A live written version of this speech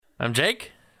I'm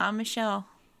Jake. I'm Michelle.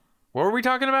 What were we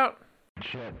talking about?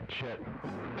 Shit.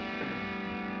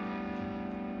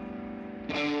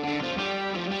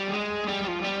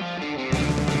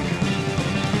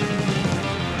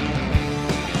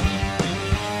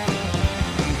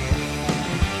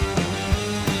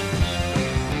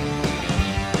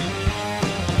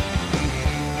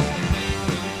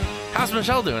 How's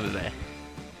Michelle doing today?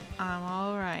 I'm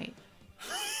all right.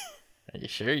 Are you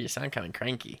sure? You sound kind of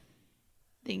cranky.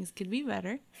 Things could be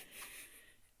better.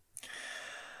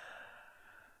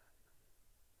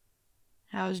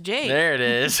 How's Jake? There it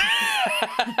is.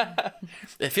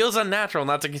 It feels unnatural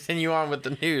not to continue on with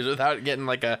the news without getting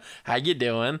like a, how you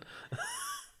doing?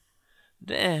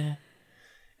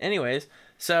 Anyways,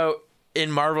 so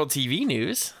in Marvel TV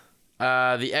news,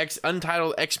 the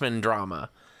untitled X-Men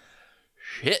drama.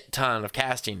 Shit ton of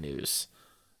casting news.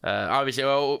 Obviously,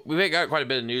 well, we got quite a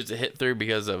bit of news to hit through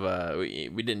because of we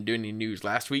didn't do any news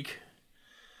last week.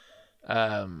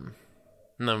 No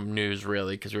news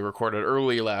really because we recorded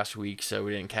early last week, so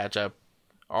we didn't catch up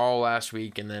all last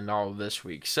week and then all of this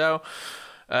week. So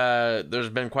there's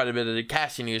been quite a bit of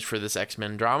casting news for this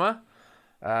X-Men drama.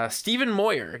 Stephen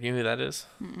Moyer, you know who that is?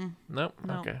 Mm-mm. Nope.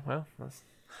 No. Okay, well,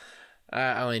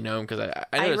 I only know him because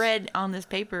I read on this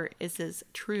paper it says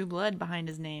True Blood behind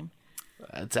his name.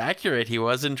 That's accurate. He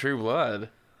was in True Blood.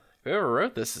 Whoever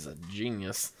wrote this is a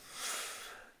genius.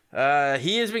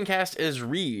 He has been cast as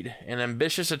Reed, an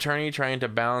ambitious attorney trying to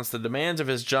balance the demands of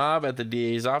his job at the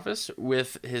DA's office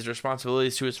with his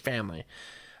responsibilities to his family.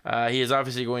 He is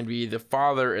obviously going to be the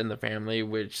father in the family,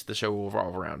 which the show will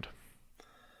revolve around.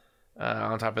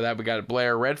 On top of that, we got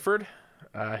Blair Redford,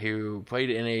 who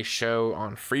played in a show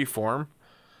on Freeform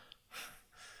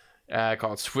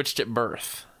called Switched at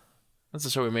Birth. That's the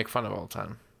show we make fun of all the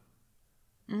time.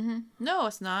 Mm-hmm. No,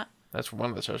 it's not. That's one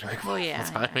of the shows we make fun Well, of yeah,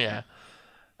 all the time.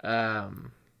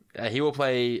 Yeah. He will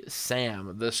play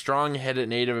Sam, the strong-headed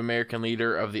Native American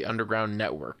leader of the Underground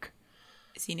Network.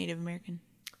 Is he Native American?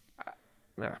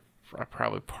 Yeah,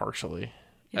 probably partially.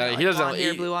 He's not He doesn't. blonde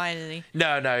hair, blue eyes, is he?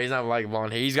 No, he's not like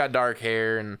blonde hair. He's got dark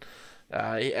hair, and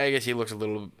I guess he looks a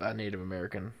little Native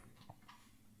American.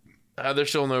 There's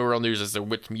still no real news as to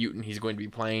which mutant he's going to be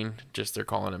playing. Just they're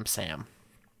calling him Sam.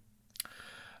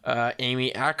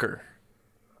 Amy Acker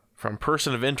from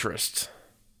Person of Interest.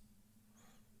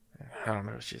 I don't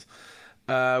know who she is.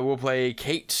 Will play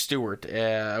Kate Stewart,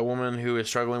 a woman who is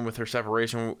struggling with her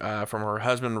separation from her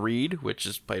husband Reed, which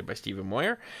is played by Stephen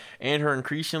Moyer, and her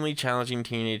increasingly challenging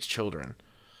teenage children.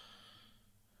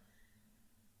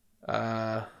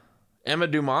 Emma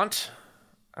Dumont.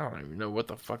 I don't even know what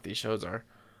the fuck these shows are.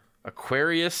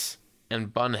 Aquarius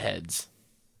and Bunheads.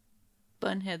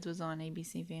 Bunheads was on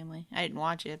ABC Family. I didn't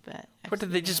watch it, but What did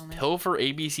they just pilfer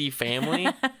ABC Family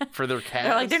for their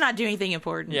cast? They're not doing anything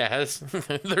important. Yeah,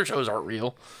 their shows aren't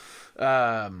real.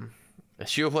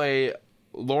 She'll play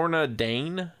Lorna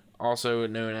Dane, also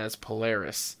known as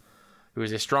Polaris, who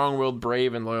is a strong-willed,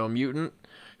 brave, and loyal mutant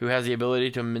who has the ability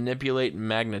to manipulate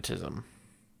magnetism.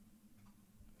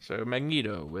 So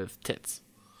Magneto with tits.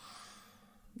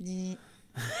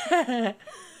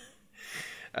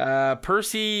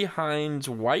 Percy Hines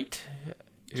White.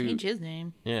 Change his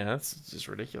name. Yeah, that's just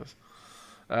ridiculous.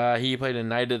 He played a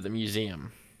knight at the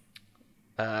museum.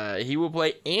 He will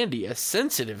play Andy, a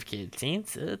sensitive kid.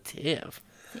 Sensitive.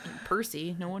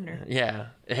 Percy, no wonder. Yeah,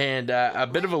 and a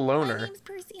bit of a loner. My name's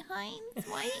Percy Hines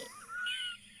White.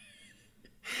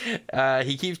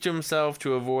 He keeps to himself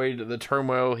to avoid the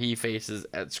turmoil he faces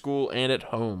at school and at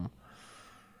home.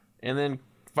 And then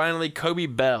finally, Kobe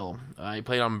Bell. He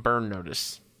played on Burn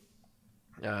Notice.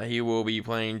 He will be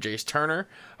playing Jace Turner,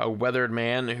 a weathered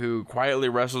man who quietly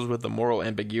wrestles with the moral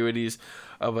ambiguities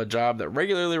of a job that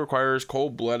regularly requires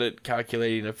cold-blooded,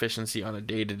 calculating efficiency on a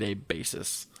day-to-day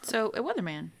basis. So, a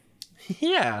weatherman.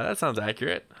 Yeah, that sounds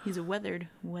accurate. He's a weathered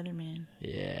weatherman.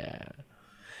 Yeah.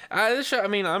 This show, I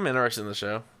mean, I'm interested in the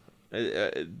show.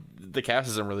 The cast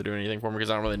isn't really doing anything for me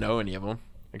because I don't really know any of them.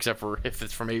 Except for if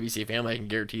it's from ABC Family, I can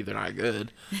guarantee they're not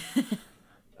good.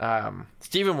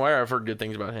 Stephen Moyer, I've heard good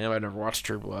things about him. I've never watched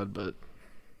True Blood, but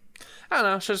I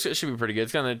don't know. It should be pretty good.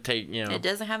 It's going to take, It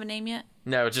doesn't have a name yet?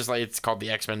 No, it's just like, it's called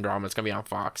the X-Men drama. It's going to be on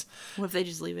Fox. What if they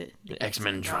just leave it? The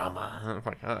X-Men drama. I'm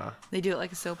like, They do it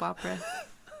like a soap opera.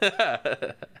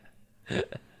 That would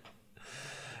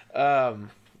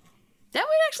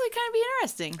actually kind of be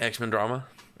interesting. X-Men drama?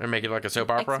 Or make it like a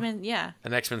soap opera? X-Men, yeah.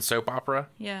 An X-Men soap opera?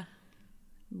 Yeah.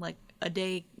 Like a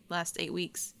day lasts 8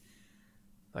 weeks.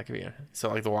 That could be so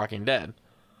like The Walking Dead.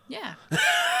 Yeah.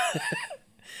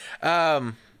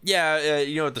 Yeah,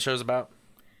 you know what the show's about?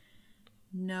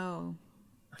 No.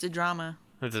 It's a drama.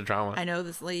 It's a drama. I know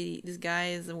this guy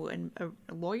is a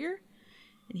lawyer,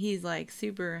 and he's like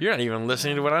super. You're not even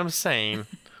listening to what I'm saying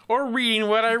or reading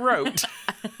what I wrote.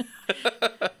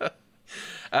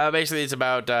 Basically, it's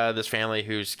about this family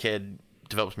whose kid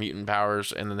develops mutant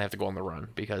powers, and then they have to go on the run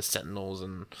because Sentinels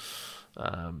and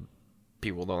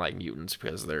people don't like mutants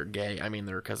because they're gay. I mean,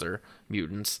 because they're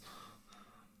mutants.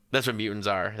 That's what mutants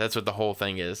are. That's what the whole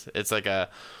thing is. It's like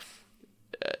what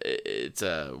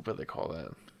do they call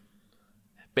that?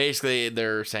 Basically,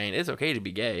 they're saying it's okay to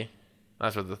be gay.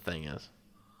 That's what the thing is.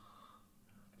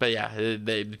 But yeah,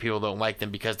 people don't like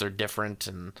them because they're different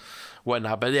and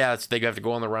whatnot. But yeah, they have to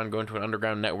go on the run, go into an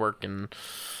underground network, and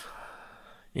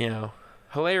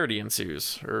hilarity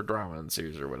ensues or drama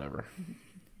ensues or whatever.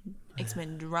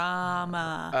 X-Men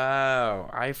drama. Oh,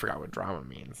 I forgot what drama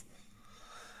means.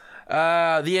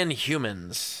 The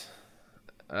Inhumans.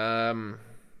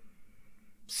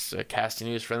 So casting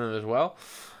news for them as well.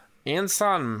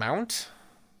 Anson Mount,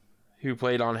 who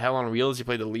played on Hell on Wheels, he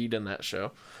played the lead in that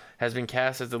show, has been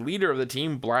cast as the leader of the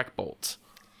team Black Bolt.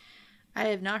 I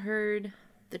have not heard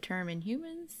the term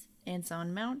Inhumans,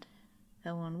 Anson Mount,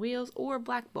 Hell on Wheels, or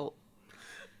Black Bolt.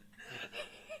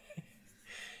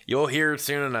 You'll hear it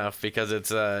soon enough because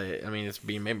it's it's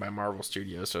being made by Marvel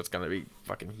Studios, so it's gonna be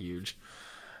fucking huge.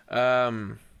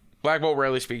 Black Bolt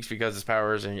rarely speaks because his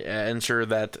powers ensure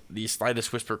that the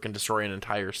slightest whisper can destroy an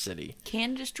entire city.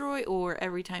 Can destroy, or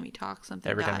every time he talks,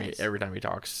 something dies? Every time he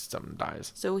talks, something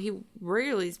dies. So he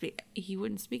rarely speak. He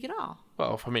wouldn't speak at all.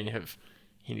 Well, I mean, if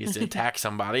he needs to attack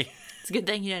somebody. It's a good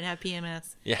thing he didn't have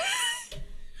PMS. Yeah.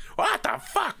 What the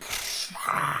fuck?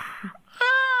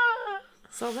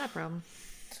 Solve that problem.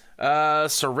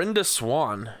 Serinda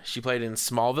Swan. She played in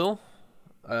Smallville.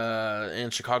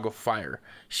 And Chicago Fire.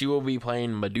 She will be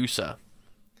playing Medusa.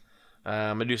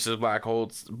 Medusa is Black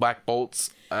Bolt's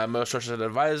most trusted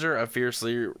advisor, a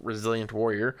fiercely resilient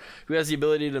warrior who has the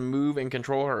ability to move and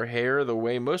control her hair the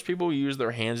way most people use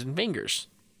their hands and fingers.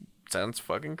 Sounds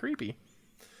fucking creepy.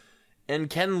 And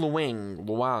Ken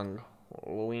Long.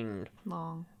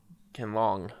 Ken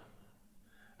Long.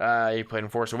 He played in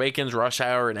Force Awakens, Rush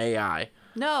Hour, and AI.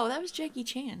 No, that was Jackie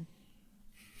Chan.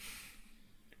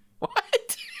 What?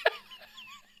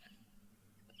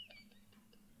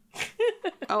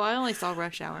 Oh, I only saw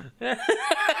Rush Hour.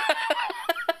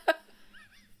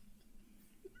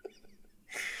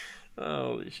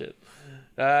 Holy shit.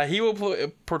 He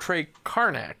will portray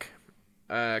Karnak.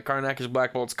 Karnak is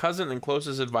Black Bolt's cousin and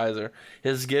closest advisor.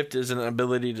 His gift is an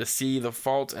ability to see the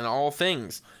fault in all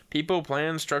things. People,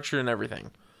 plans, structure, and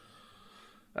everything.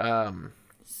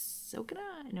 So can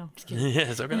I. No, just kidding.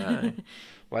 Yeah, so can I.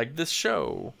 Like this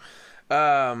show.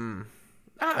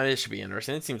 It should be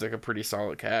interesting. It seems like a pretty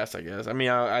solid cast, I guess. I mean,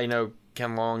 I know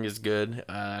Ken Long is good,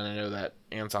 and I know that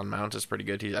Anson Mount is pretty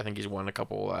good. I think he's won a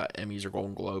couple Emmys or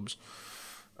Golden Globes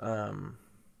for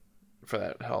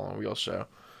that Hell on Wheels show.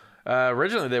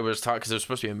 Originally, they was talk because it was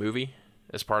supposed to be a movie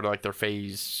as part of like their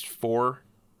Phase 4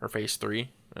 or Phase 3.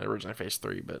 Originally Phase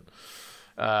 3, but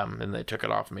and they took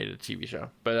it off and made it a TV show.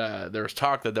 But there was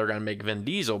talk that they're going to make Vin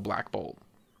Diesel Black Bolt.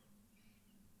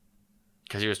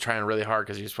 Because he was trying really hard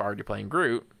because he was already playing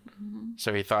Groot. Mm-hmm.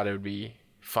 So he thought it would be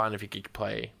fun if he could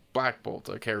play Black Bolt,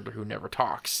 a character who never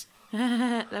talks.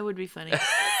 That would be funny.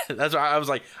 That's why I was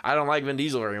like, I don't like Vin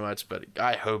Diesel very much, but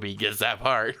I hope he gets that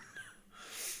part.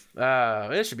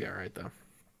 It should be alright, though.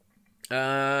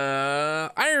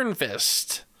 Iron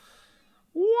Fist.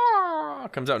 Wah!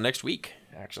 Comes out next week,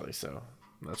 actually, so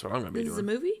that's what I'm going to be doing. This is a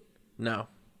movie? No.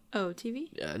 Oh, TV?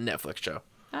 Yeah, Netflix show.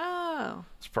 Oh.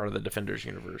 It's part of the Defenders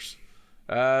universe.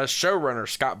 Showrunner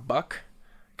Scott Buck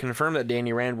confirmed that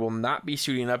Danny Rand will not be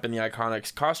suiting up in the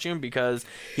iconic costume because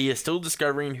he is still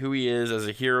discovering who he is as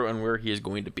a hero and where he is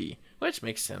going to be. Which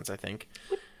makes sense, I think.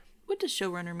 What does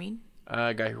showrunner mean?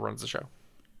 Guy who runs the show.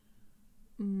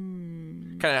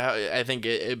 Kind of, I think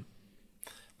it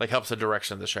like helps the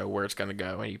direction of the show, where it's going to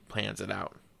go, and he plans it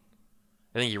out.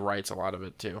 I think he writes a lot of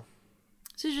it, too.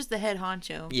 So he's just the head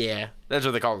honcho. Yeah, that's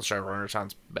what they call the showrunner.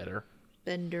 Sounds better.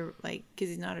 Bender, like, because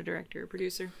he's not a director or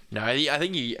producer. No, I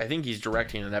think he's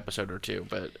directing an episode or two,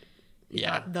 but yeah,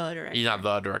 not the director. He's not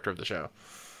the director of the show.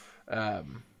 No,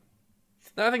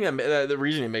 I think that the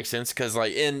reason it makes sense because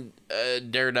like in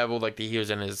Daredevil, like he was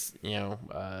in his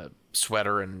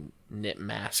sweater and knit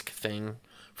mask thing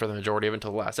for the majority of it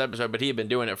until the last episode, but he had been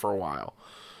doing it for a while.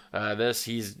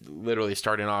 He's literally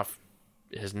starting off.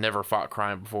 Has never fought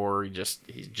crime before.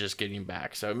 He's just getting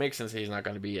back, so it makes sense that he's not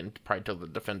going to be in probably till the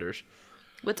Defenders.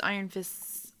 What's Iron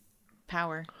Fist's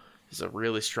power? He's a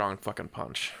really strong fucking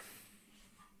punch.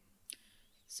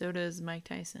 So does Mike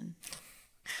Tyson.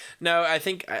 No, I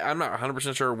think I'm not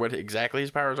 100% sure what exactly his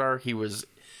powers are. He was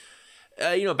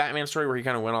Batman story where he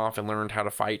kind of went off and learned how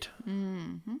to fight.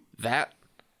 Mm-hmm. That,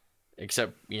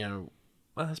 except,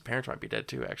 well, his parents might be dead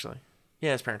too, actually.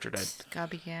 Yeah, his parents are dead.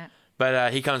 Copycat.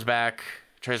 But he comes back,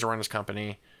 tries to run his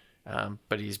company,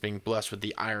 but he's being blessed with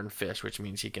the Iron Fist, which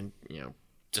means he can,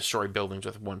 destroy buildings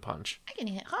with one punch. I can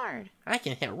hit hard. I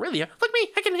can hit really hard. Look at me,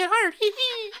 I can hit hard.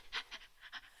 I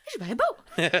should buy a boat.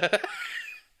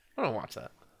 I don't watch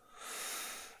that.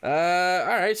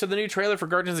 All right, so the new trailer for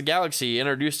Guardians of the Galaxy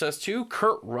introduced us to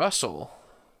Kurt Russell.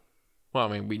 Well,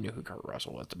 I mean, we knew who Kurt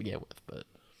Russell was to begin with, but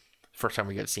first time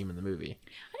we got to see him in the movie.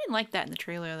 I didn't like that in the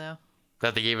trailer, though.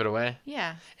 That they gave it away?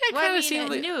 Yeah. It kind of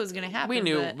seemed I knew it was going to happen. We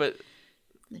knew, but...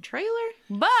 The trailer?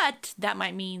 But that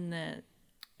might mean that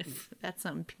if that's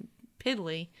something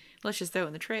piddly, let's just throw it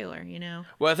in the trailer,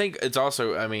 Well, I think it's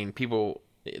also, people,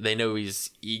 they know he's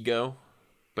ego,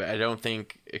 but I don't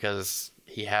think because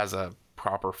he has a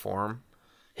proper form.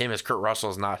 Him as Kurt Russell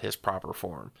is not his proper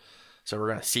form. So we're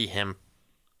going to see him,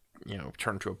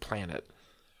 turn to a planet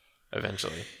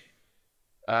eventually.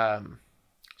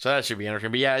 So that should be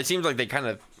interesting. But yeah, it seems like they kind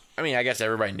of... I guess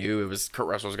everybody knew it was Kurt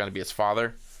Russell was going to be his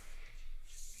father.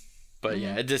 But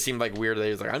yeah, it just seemed like weird that he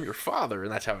was like, I'm your father,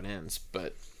 and that's how it ends.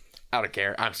 But I don't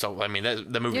care.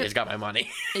 The movie has got my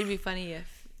money. It'd be funny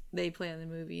if they play on the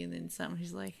movie and then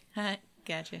he's like, huh,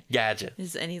 gotcha.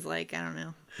 And he's like, I don't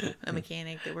know, a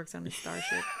mechanic that works on a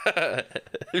starship.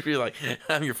 It'd be like,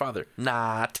 I'm your father.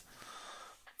 Not.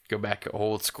 Go back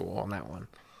old school on that one.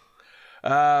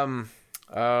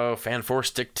 Fan Force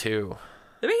Stick 2.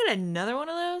 They're making another one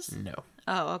of those? No.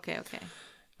 Oh, okay.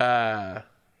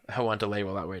 I want to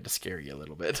label that way to scare you a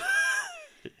little bit.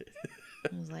 I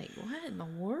was like, what in the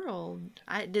world?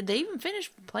 Did they even finish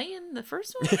playing the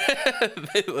first one?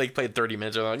 They played 30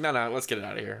 minutes. They're like, no, let's get it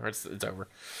out of here. It's over.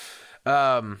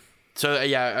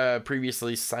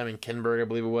 Previously Simon Kinberg, I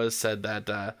believe it was, said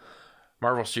that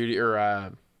Marvel Studio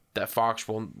or that Fox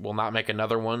will not make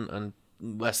another one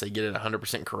unless they get it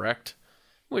 100% correct,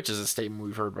 which is a statement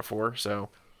we've heard before. So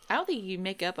I don't think you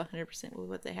make up 100% with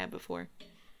what they had before.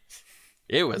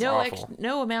 It was awful.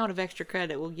 No amount of extra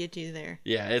credit will get you there.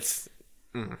 Yeah, it's...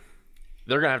 they're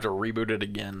going to have to reboot it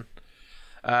again.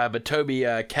 But Toby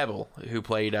Kebbell, who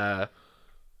played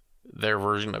their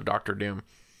version of Doctor Doom,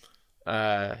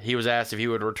 he was asked if he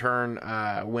would return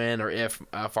when or if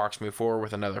Fox moved forward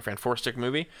with another Fantastic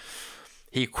movie.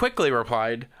 He quickly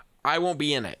replied, I won't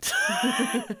be in it.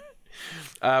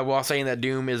 While saying that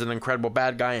Doom is an incredible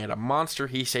bad guy and a monster,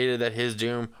 he stated that his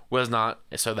Doom was not,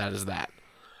 so that is that.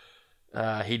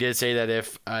 He did say that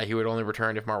if he would only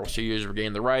return if Marvel Studios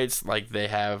regained the rights, like they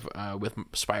have with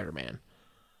Spider-Man.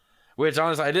 Which,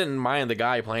 honestly, I didn't mind the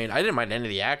guy playing. I didn't mind any of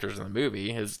the actors in the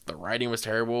movie. The writing was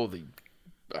terrible. The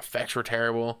effects were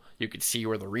terrible. You could see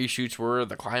where the reshoots were.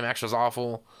 The climax was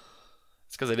awful.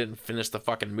 It's because they didn't finish the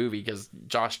fucking movie because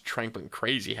Josh Trank went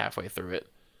crazy halfway through it.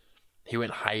 He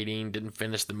went hiding, didn't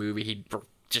finish the movie. He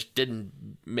just didn't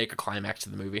make a climax to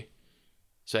the movie.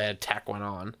 So they had to tack one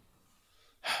on.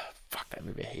 Fuck that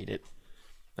movie. I hate it.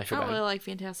 I don't really like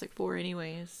Fantastic Four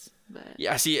anyways. But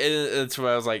yeah, see, it's what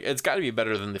I was like, it's got to be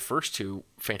better than the first two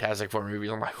Fantastic Four movies.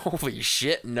 I'm like, holy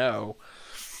shit, no.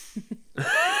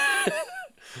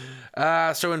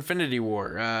 So Infinity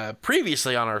War.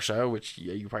 Previously on our show, which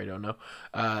you probably don't know,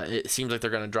 it seems like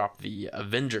they're going to drop the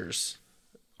Avengers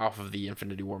off of the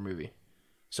Infinity War movie.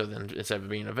 So then instead of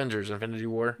being Avengers Infinity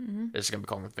War, it's going to be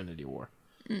called Infinity War.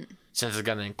 Since it's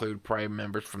going to include prime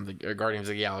members from the Guardians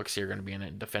of the Galaxy are going to be in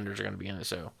it, Defenders are going to be in it,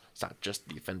 so it's not just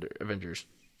the Avengers.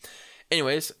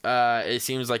 Anyways, it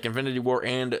seems like Infinity War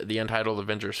and the Untitled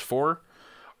Avengers 4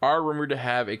 are rumored to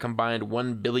have a combined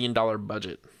 $1 billion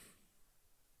budget.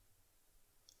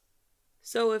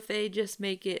 So if they just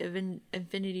make it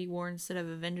Infinity War instead of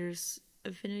Avengers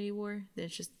Infinity War, then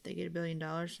it's just they get $1 billion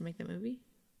to make the movie?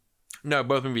 No,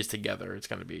 both movies together. It's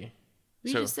going to be.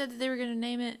 We just said that they were going to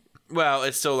name it. Well,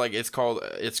 it's still like it's called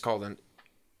an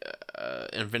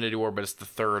Infinity War, but it's the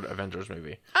third Avengers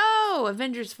movie. Oh,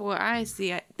 Avengers 4. I see.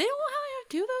 They don't have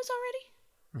 2 of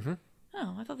those already?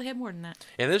 Oh, I thought they had more than that.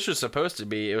 And this was supposed to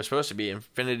be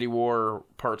Infinity War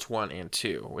Parts 1 and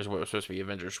 2, was what was supposed to be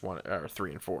Avengers 1 or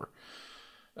 3 and 4.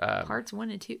 Parts 1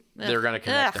 and 2. They're going to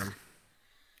connect them.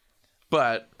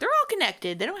 But they're all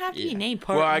connected. They don't have to be named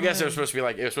Part 1. Well, I guess it was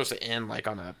supposed to end like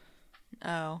on a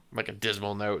like a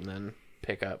dismal note and then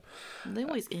pick up. They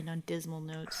always end on dismal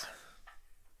notes.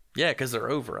 Yeah, because they're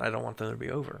over. I don't want them to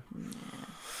be over.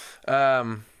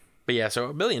 Yeah. But yeah,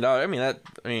 so $1 billion. I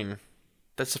mean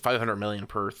that's $500 million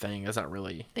per thing. That's not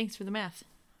really. Thanks for the math.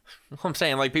 I'm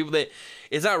saying, like,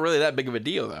 it's not really that big of a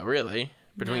deal though, really.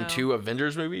 Between 2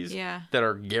 Avengers movies, that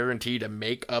are guaranteed to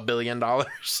make $1 billion.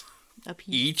 A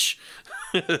piece. Each.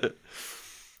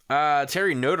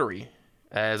 Terry Notary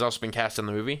has also been cast in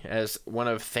the movie as one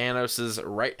of Thanos'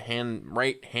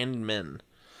 right-hand men.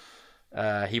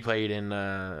 He played in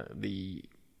I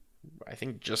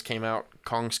think just came out,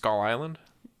 Kong Skull Island.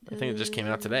 I think it just came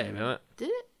out today, didn't it? Did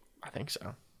it? I think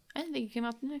so. I didn't think it came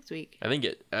out the next week. I think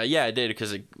it, it did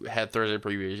because it had Thursday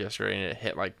previews yesterday and it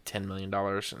hit like $10 million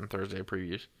in Thursday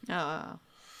previews. Oh.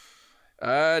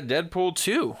 Deadpool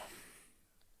 2.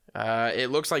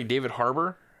 It looks like David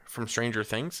Harbour from Stranger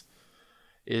Things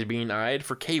is being eyed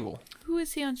for Cable. Who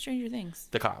is he on Stranger Things?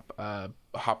 The cop,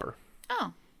 Hopper.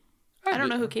 Oh. I don't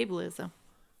know who Cable is, though.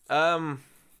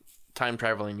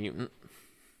 Time-traveling mutant.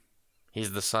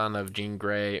 He's the son of Jean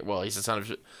Grey. Well, he's the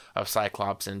son of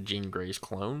Cyclops and Jean Grey's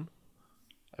clone,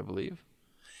 I believe.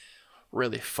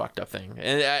 Really fucked up thing.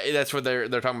 And that's what they're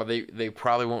talking about. They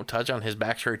probably won't touch on his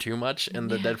backstory too much in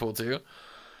the Deadpool 2.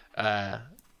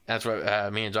 That's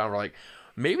what me and John were like,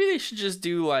 maybe they should just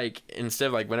do, like, instead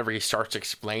of, like, whenever he starts to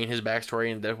explain his backstory,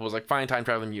 and Deadpool's like, fine,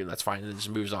 time-traveling mutant, that's fine, and it just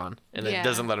moves on. And it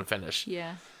doesn't let him finish.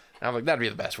 Yeah. And I'm like, that'd be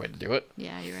the best way to do it.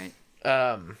 Yeah, you're right.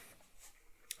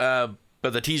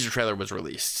 But the teaser trailer was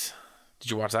released. Did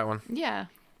you watch that one? Yeah.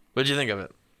 What did you think of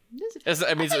it? I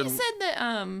thought you said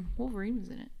that Wolverine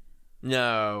was in it.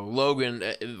 No, Logan.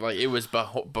 It was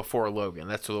before Logan.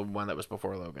 That's the one that was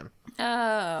before Logan.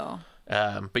 Oh.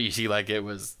 But you see, like, it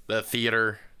was the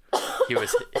theater. He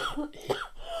was.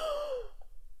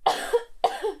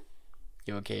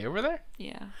 You okay over there?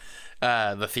 Yeah.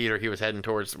 The theater he was heading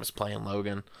towards was playing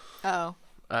Logan. Oh.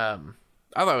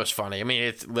 I thought it was funny. I mean,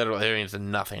 it's literally, it's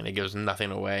nothing. It gives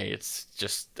nothing away. It's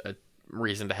just a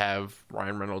reason to have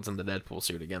Ryan Reynolds in the Deadpool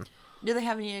suit again. Do they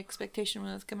have any expectation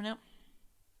when it's coming out?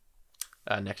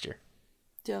 Next year.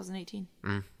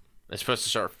 2018. It's supposed to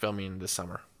start filming this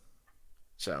summer.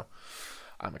 So,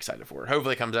 I'm excited for it.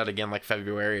 Hopefully it comes out again like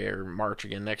February or March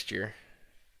again next year.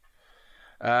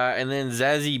 And then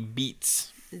Zazie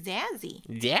Beetz.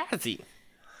 Zazie.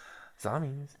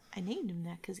 Zombies. I named him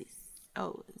that because he's...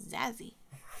 Oh, Zazie.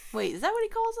 Wait, is that what he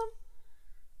calls him?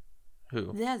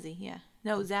 Who? Zazie, yeah.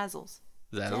 No, Zazzles.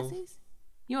 Zazzles?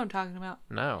 You know what I'm talking about?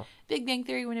 No. Big Bang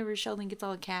Theory, whenever Sheldon gets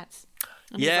all the cats.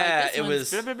 And yeah, it was...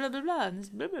 blah, blah, blah, blah, blah, and this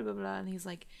blah, blah, blah, blah, and he's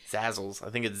like... Zazzles. I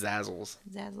think it's Zazzles.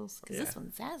 Zazzles, because this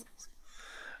one's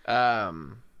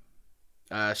Zazzles.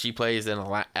 She plays in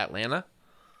Atlanta.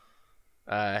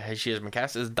 She has been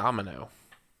cast as Domino.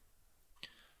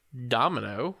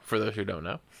 Domino, for those who don't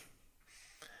know,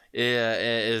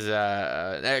 is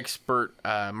an expert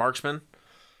markswoman,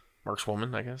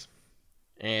 I guess,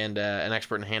 and an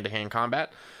expert in hand-to-hand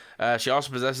combat. She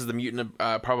also possesses the mutant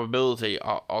probability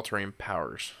altering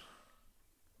powers.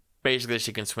 Basically,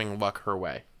 she can swing luck her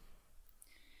way.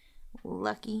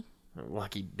 Lucky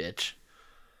bitch.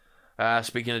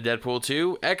 Speaking of Deadpool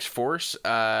 2, X-Force,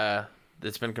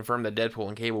 it's been confirmed that Deadpool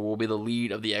and Cable will be the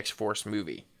lead of the X-Force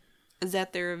movie. Is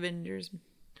that their Avengers?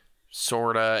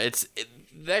 Sorta.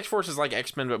 The X-Force is like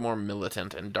X-Men, but more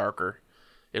militant and darker.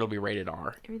 It'll be rated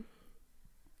R.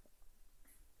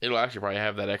 It'll actually probably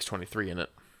have that X-23 in it.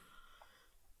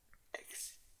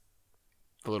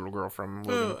 The little girl from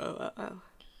Logan.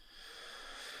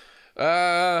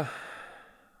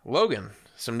 Logan.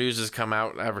 Some news has come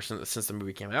out ever since the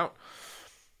movie came out.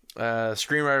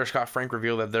 Screenwriter Scott Frank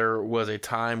revealed that there was a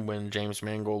time when James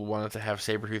Mangold wanted to have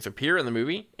Sabretooth appear in the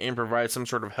movie and provide some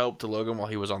sort of help to Logan while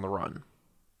he was on the run.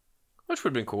 Which would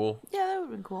have been cool. Yeah, that would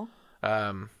have been cool.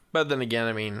 But then again,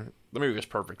 I mean, the movie was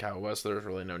perfect how it was, so there was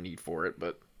really no need for it,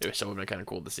 but it still would have been kind of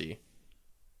cool to see.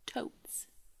 Totes.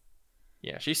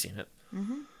 Yeah, she's seen it.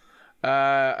 Mm-hmm.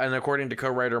 And according to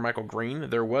co-writer Michael Green,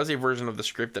 there was a version of the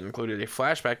script that included a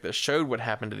flashback that showed what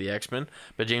happened to the X-Men,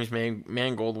 but James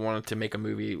Mangold wanted to make a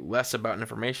movie less about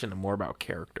information and more about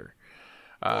character.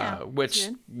 Which,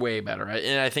 way better.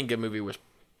 And I think the movie was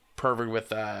perfect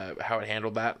with how it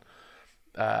handled that.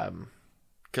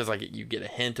 Because, like, you get a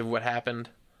hint of what happened,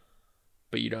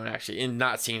 but you don't actually... And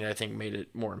not seeing it, I think, made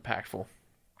it more impactful.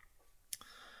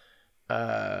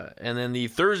 And then the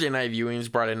Thursday night viewings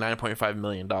brought in $9.5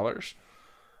 million. $33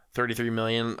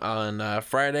 million on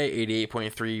Friday,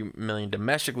 $88.3 million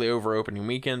domestically over opening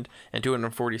weekend, and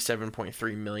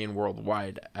 $247.3 million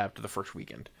worldwide after the first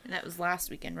weekend. And that was last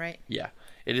weekend, right? Yeah.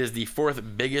 It is the fourth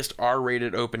biggest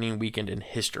R-rated opening weekend in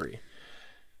history.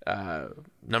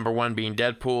 Number 1 being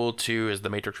Deadpool, 2 is The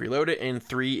Matrix Reloaded, and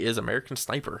 3 is American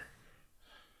Sniper.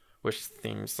 Which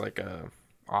seems like a...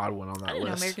 odd one on that list. I didn't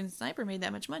know American Sniper made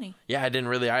that much money. Yeah, I didn't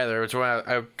really either. Which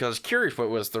I was curious what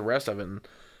was the rest of it. And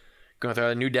going through,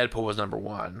 I knew Deadpool was number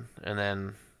 1, and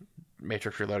then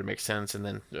Matrix Reloaded makes sense, and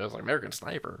then I was like, American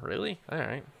Sniper, really? All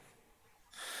right.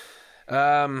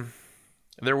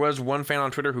 There was one fan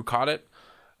on Twitter who caught it,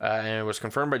 and it was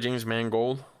confirmed by James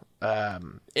Mangold.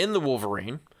 In the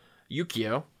Wolverine,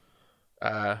 Yukio,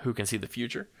 who can see the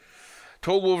future,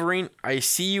 told Wolverine, "I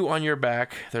see you on your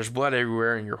back. There's blood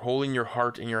everywhere, and you're holding your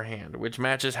heart in your hand," which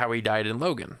matches how he died in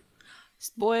Logan.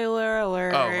 Spoiler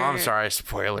alert. Oh, I'm sorry.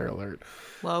 Spoiler alert.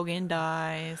 Logan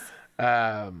dies.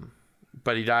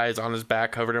 But he dies on his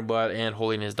back, covered in blood, and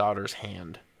holding his daughter's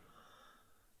hand.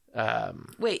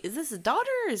 Wait, is this his daughter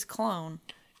or his clone?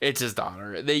 It's his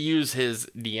daughter. They use his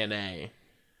DNA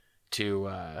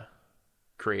to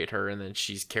create her, and then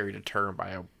she's carried to term by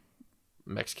a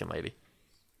Mexican lady.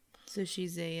 So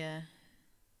she's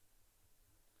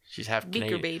she's half Beaker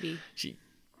Canadian. baby.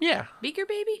 Yeah. Beaker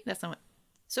baby? That's not what.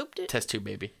 Soap did? Test tube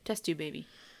baby. Test tube baby.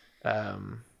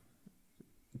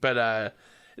 But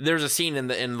there's a scene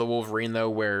in the Wolverine though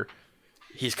where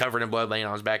he's covered in blood, laying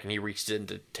on his back, and he reaches in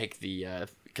to take the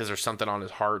because there's something on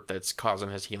his heart that's causing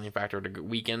his healing factor to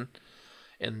weaken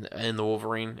in the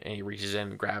Wolverine, and he reaches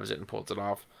in, grabs it, and pulls it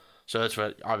off. So that's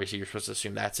what obviously you're supposed to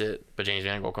assume that's it. But James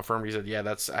Mangold confirmed. He said,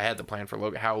 "Yeah, I had the plan for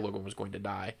Logan, how Logan was going to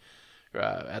die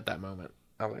at that moment."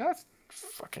 I was like, "That's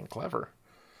fucking clever."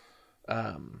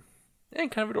 And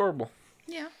kind of adorable.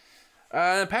 Yeah.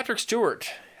 Patrick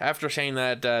Stewart, after saying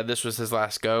that this was his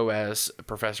last go as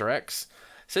Professor X,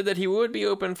 said that he would be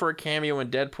open for a cameo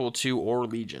in Deadpool 2 or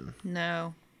Legion.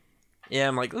 No. Yeah,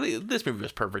 I'm like, this movie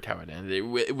was perfect how it ended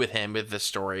with him, with this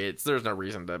story. There's no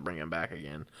reason to bring him back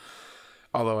again.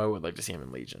 Although I would like to see him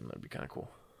in Legion. That'd be kind of cool.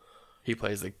 He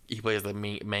plays the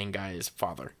main guy's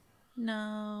father.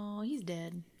 No, he's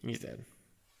dead. He's dead.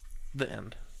 The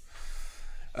end.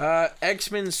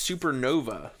 X-Men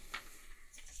Supernova,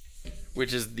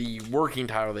 which is the working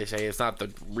title, they say. It's not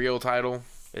the real title.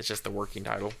 It's just the working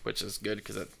title, which is good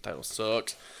because that title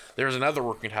sucks. There's another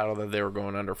working title that they were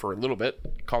going under for a little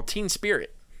bit called Teen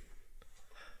Spirit.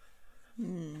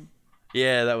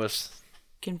 Yeah, that was...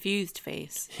 Confused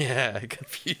face. Yeah,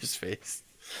 confused face.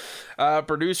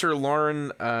 Producer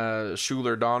Lauren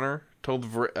Schuler-Donner told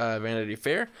Vanity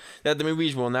Fair that the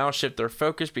movies will now shift their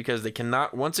focus because they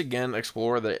cannot once again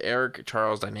explore the Eric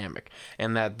Charles dynamic,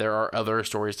 and that there are other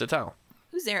stories to tell.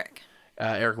 Who's Eric?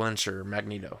 Eric Lensher,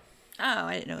 Magneto. Oh,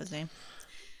 I didn't know his name.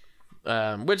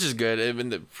 Which is good.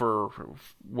 Even for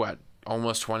what,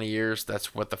 almost 20 years,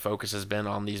 that's what the focus has been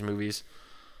on these movies,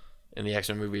 in the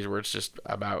X-Men movies, where it's just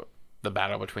about the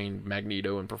battle between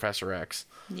Magneto and Professor X.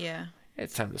 Yeah.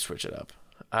 It's time to switch it up.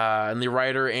 And the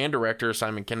writer and director,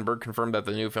 Simon Kinberg, confirmed that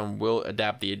the new film will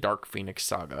adapt the Dark Phoenix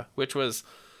saga, which was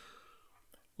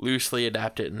loosely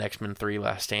adapted in X-Men 3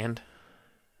 Last Stand,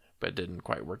 but didn't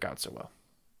quite work out so well.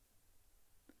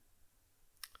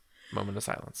 Moment of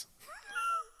silence.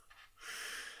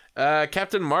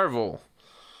 Captain Marvel.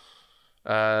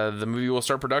 The movie will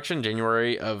start production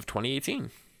January of 2018.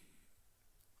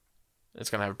 It's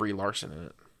going to have Brie Larson in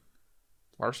it.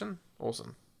 Larson?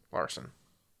 Olsen. Larson.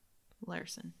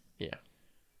 Yeah.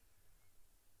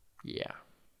 Yeah.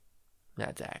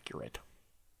 That's accurate.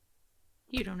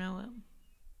 You don't know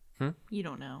it. You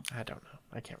don't know. I don't know.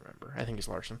 I can't remember. I think it's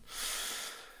Larson.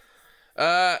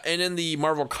 And in the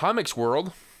Marvel Comics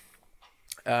world,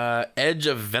 Edge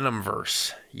of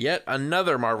Venomverse. Yet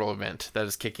another Marvel event that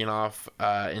is kicking off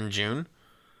in June.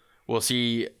 We'll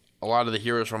see a lot of the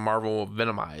heroes from Marvel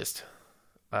venomized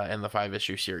in the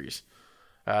 5-issue series.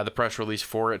 The press release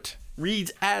for it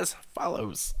reads as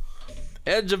follows.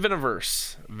 Edge of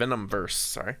Venomverse,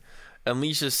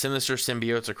 unleashes sinister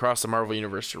symbiotes across the Marvel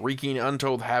Universe, wreaking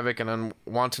untold havoc and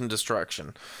unwanted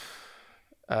destruction.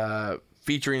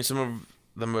 Featuring some of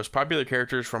the most popular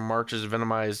characters from March's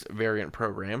Venomized variant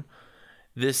program.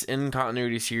 This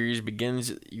in-continuity series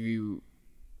brings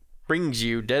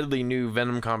you deadly new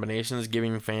Venom combinations,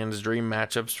 giving fans dream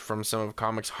matchups from some of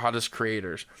comics' hottest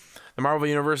creators. The Marvel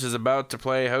Universe is about to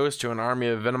play host to an army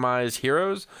of Venomized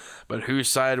heroes, but whose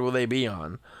side will they be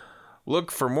on?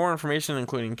 Look for more information,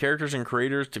 including characters and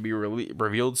creators, to be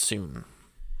revealed soon.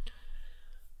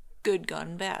 Good, God,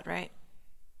 and bad, right?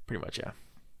 Pretty much, yeah.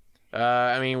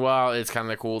 I mean, while it's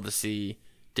kind of cool to see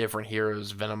different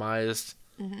heroes Venomized,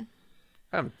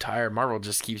 I'm tired. Marvel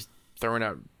just keeps throwing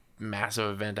out massive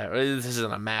event. This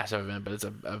isn't a massive event, but it's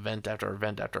an event after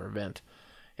event after event.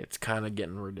 It's kind of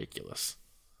getting ridiculous.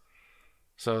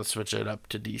 So let's switch it up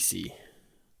to DC.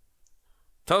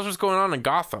 Tell us what's going on in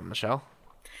Gotham, Michelle.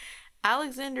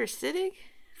 Alexander Siddig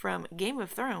from Game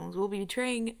of Thrones will be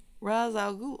betraying Ra's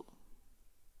al Ghul.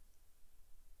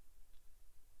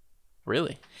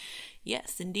 Really?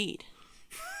 Yes, indeed.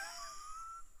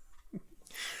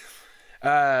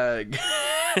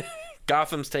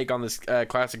 Gotham's take on this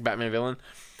classic Batman villain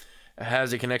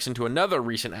has a connection to another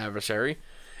recent adversary,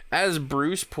 As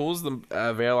Bruce pulls the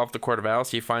veil off the Court of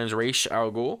Owls, he finds Ra's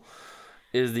al Ghul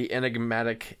is the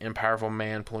enigmatic and powerful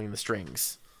man pulling the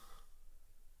strings.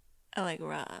 I like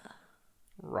Ra.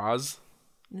 Roz?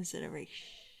 Instead of Ra's.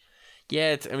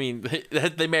 Yeah,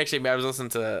 they may actually... I was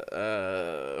listening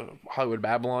to Hollywood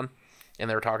Babylon, and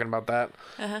they were talking about that.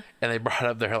 Uh-huh. And they brought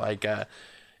up, they're like,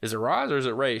 is it Roz or is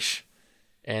it Ra's?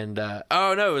 And,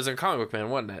 oh no, it was a comic book man,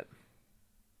 wasn't it?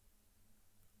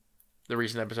 The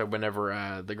recent episode,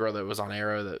 whenever the girl that was on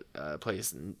Arrow that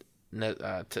plays...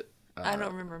 I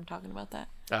don't remember him talking about that.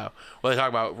 Oh, well, they talk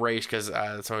about Ra's because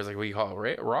somebody's like, "What do you call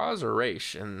it, Roz or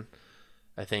Ra's?" And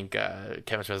I think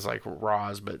Kevin Smith's like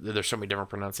Roz, but there's so many different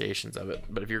pronunciations of it.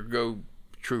 But if you go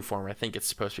true form, I think it's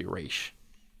supposed to be Ra's.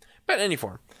 But any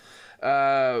form,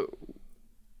 yeah.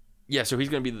 So he's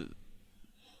gonna be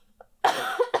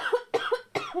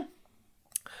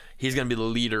he's gonna be the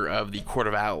leader of the Court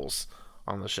of Owls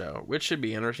on the show, which should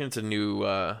be interesting. It's a new.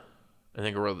 I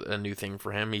think a new thing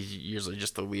for him. He's usually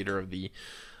just the leader of the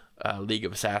League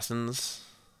of Assassins.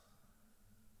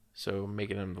 So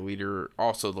making him the leader,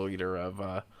 also the leader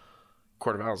of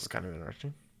Court of Owls is kind of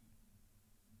interesting.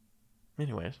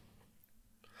 Anyways.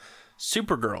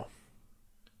 Supergirl.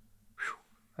 Whew,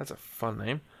 that's a fun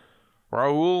name.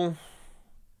 Rahul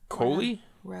Kohli?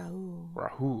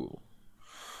 Rahul.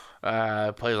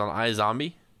 Plays on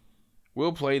iZombie.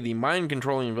 Will play the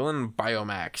mind-controlling villain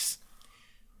Biomax.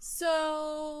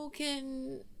 So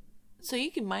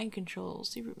you can mind control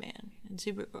Superman and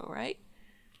Supergirl, right?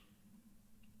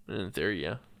 In theory,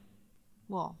 yeah.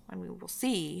 Well, I mean, we'll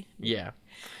see. Yeah,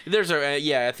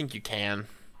 I think you can.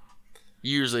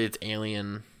 Usually, it's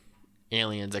aliens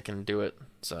that can do it.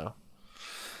 So,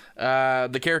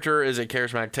 the character is a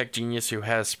charismatic tech genius who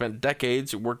has spent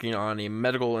decades working on a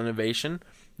medical innovation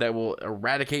that will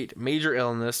eradicate major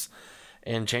illness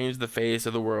and change the face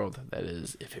of the world. That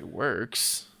is, if it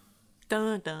works.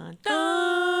 Dun, dun,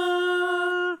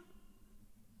 dun.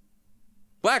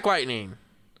 Black Lightning.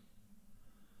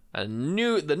 The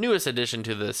newest addition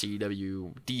to the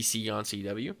CW, DC on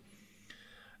CW.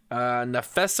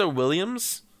 Nafessa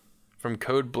Williams from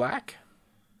Code Black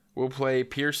will play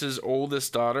Pierce's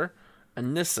oldest daughter,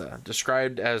 Anissa,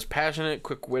 described as passionate,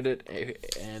 quick-witted,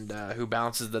 and who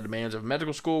balances the demands of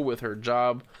medical school with her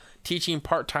job teaching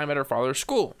part-time at her father's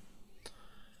school.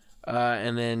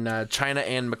 And then China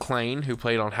Ann McClain, who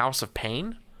played on House of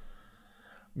Pain,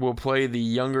 will play the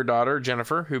younger daughter,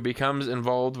 Jennifer, who becomes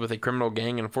involved with a criminal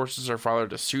gang and forces her father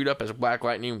to suit up as Black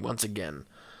Lightning once again.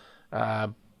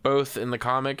 Both in the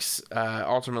comics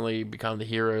ultimately become the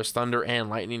heroes Thunder and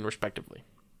Lightning, respectively.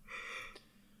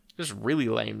 Just really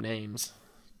lame names.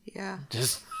 Yeah.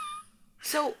 Just.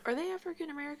 So, are they African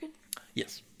American?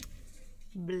 Yes.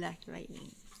 Black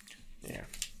Lightning. Yeah.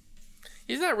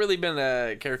 He's not really been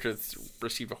a character that's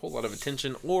received a whole lot of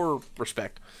attention or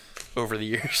respect over the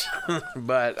years.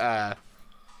 But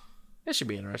it should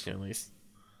be interesting at least.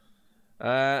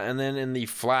 And then in the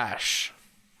Flash,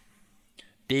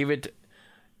 David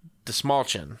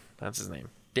Dastmalchian. That's his name.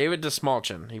 David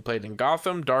Dastmalchian. He played in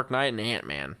Gotham, Dark Knight, and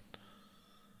Ant-Man.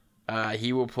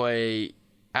 He will play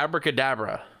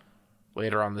Abracadabra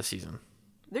later on this season.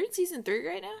 They're in season 3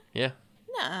 right now? Yeah.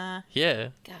 Nah. Yeah.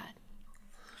 God.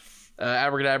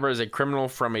 Abracadabra is a criminal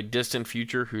from a distant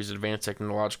future whose advanced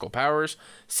technological powers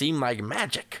seem like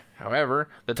magic. However,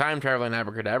 the time-traveling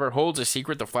Abracadabra holds a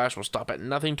secret the Flash will stop at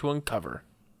nothing to uncover.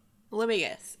 Let me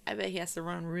guess. I bet he has to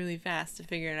run really fast to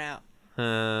figure it out.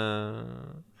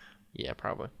 Yeah,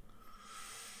 probably.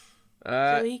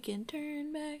 So he can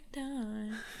turn back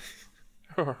time.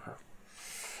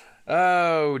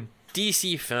 Oh,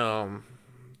 DC film.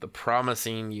 The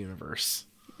Promising Universe.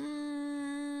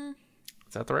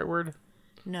 Is that the right word?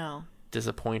 No.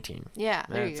 Disappointing. Yeah,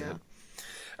 there you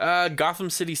go. Gotham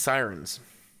City Sirens.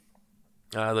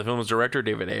 The film's director,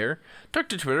 David Ayer, took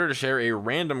to Twitter to share a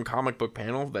random comic book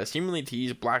panel that seemingly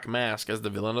teased Black Mask as the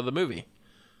villain of the movie.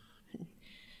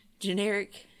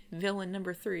 Generic villain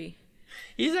number 3.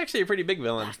 He's actually a pretty big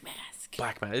villain.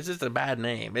 Black Mask. It's just a bad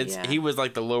name. He was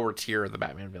like the lower tier of the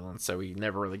Batman villains, so he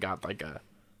never really got like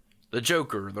the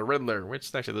Joker, the Riddler,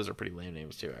 which actually those are pretty lame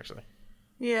names too, actually.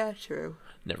 Yeah, true.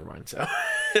 Never mind. So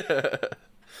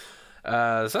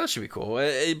that should be cool.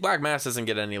 Black Mask doesn't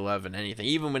get any love in anything.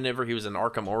 Even whenever he was in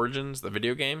Arkham Origins, the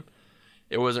video game,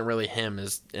 it wasn't really him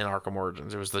as in Arkham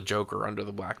Origins. It was the Joker under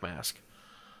the Black Mask.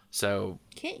 So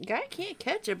guy can't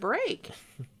catch a break.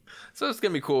 So it's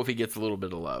gonna be cool if he gets a little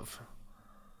bit of love.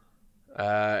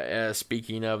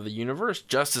 Speaking of the universe,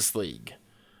 Justice League.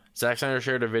 Zack Snyder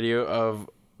shared a video of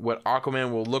what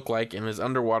Aquaman will look like in his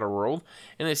underwater world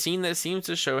in a scene that seems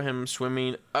to show him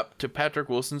swimming up to Patrick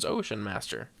Wilson's Ocean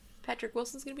Master. Patrick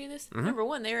Wilson's going to be in this? Mm-hmm. Number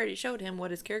one, they already showed him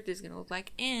what his character is going to look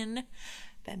like in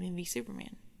Batman v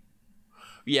Superman.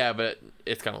 Yeah, but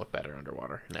it's going to look better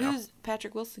underwater now. Who's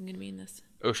Patrick Wilson going to be in this?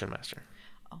 Ocean Master.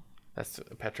 Oh. That's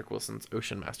Patrick Wilson's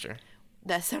Ocean Master.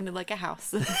 That sounded like a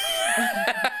house.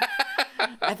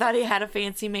 I thought he had a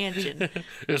fancy mansion.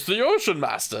 It's the Ocean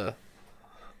Master.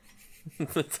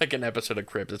 It's like an episode of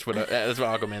Cribs. That's what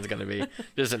Aquaman's going to be.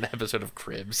 Just an episode of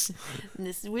Cribs. And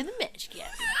this is where the magic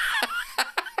happens.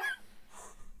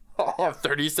 I have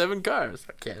 37 cars.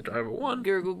 I can't drive a one.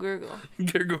 Gurgle, gurgle.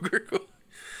 Gurgle, gurgle.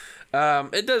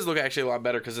 It does look actually a lot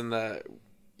better because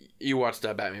you watched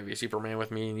Batman v Superman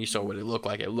with me and you saw what it looked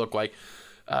like. It looked like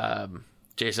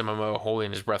Jason Momoa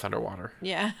holding his breath underwater.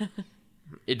 Yeah.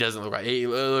 It doesn't look like it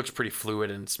looks pretty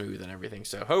fluid and smooth and everything.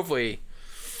 So hopefully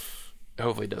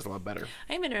it does a lot better.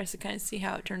 I'm interested to kind of see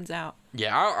how it turns out.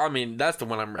 Yeah, I mean that's the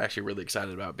one I'm actually really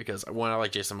excited about because one, I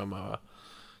like Jason Momoa.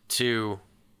 Two,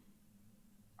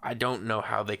 I don't know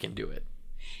how they can do it.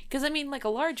 Because I mean, like a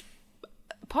large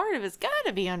part of it's got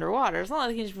to be underwater. It's not like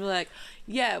they can just be like,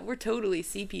 yeah, we're totally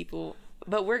sea people,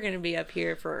 but we're going to be up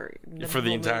here for the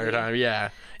entire movie. Time. Yeah,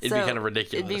 it'd be kind of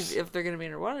ridiculous. If they're going to be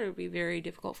underwater, it would be very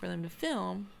difficult for them to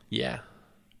film. Yeah,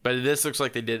 but this looks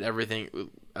like they did everything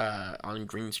on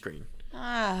green screen.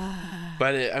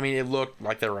 But it looked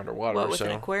like they were underwater. What, with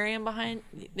an aquarium behind?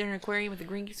 They're in an aquarium with a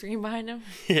green screen behind them.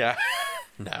 Yeah,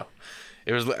 no,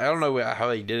 it was. I don't know how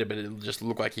they did it, but it just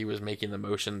looked like he was making the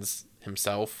motions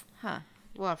himself. Huh.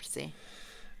 We'll have to see.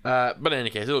 But in any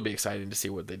case, it'll be exciting to see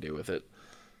what they do with it.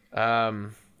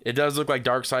 It does look like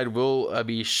Darkseid will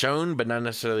be shown, but not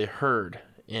necessarily heard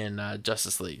in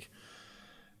Justice League.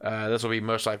 This will be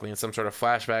most likely in some sort of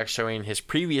flashback showing his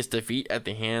previous defeat at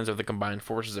the hands of the combined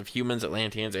forces of humans,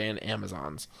 Atlanteans, and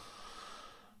Amazons.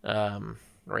 Or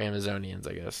Amazonians,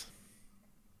 I guess.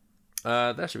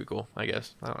 That should be cool, I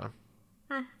guess. I don't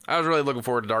know. I was really looking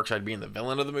forward to Darkseid being the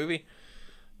villain of the movie,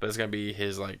 but it's going to be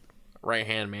his,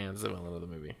 right-hand man's the villain of the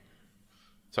movie.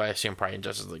 So I assume probably in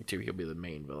Justice League 2 he'll be the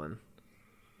main villain.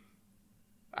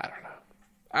 I don't know.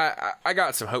 I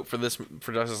got some hope for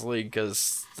Justice League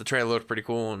because the trailer looked pretty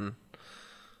cool and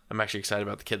I'm actually excited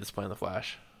about the kid that's playing the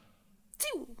Flash.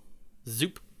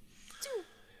 Zoop.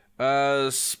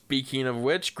 Speaking of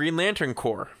which, Green Lantern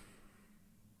Corps.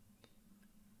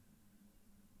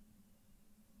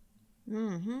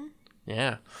 Mm-hmm.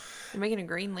 Yeah. They're making a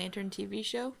Green Lantern TV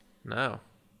show? No.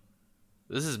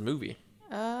 This is a movie.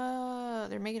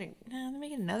 They're making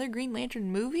another Green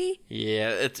Lantern movie?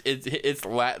 Yeah,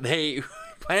 they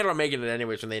planned on making it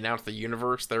anyways when they announced the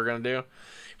universe they were gonna do.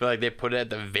 But they put it at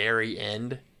the very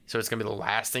end, so it's gonna be the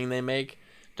last thing they make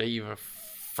to even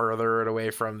further it away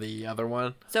from the other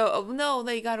one. So no,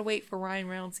 they gotta wait for Ryan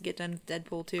Reynolds to get done with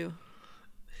Deadpool 2.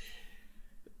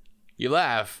 You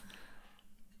laugh,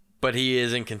 but he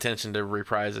is in contention to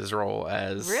reprise his role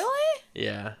as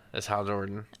as Hal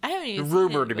Jordan. I haven't even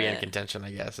rumored to be in contention,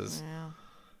 I guess is. Yeah.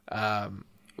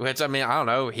 Which I don't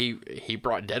know. He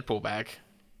brought Deadpool back.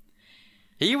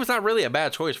 He was not really a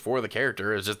bad choice for the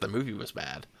character. It was just the movie was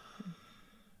bad.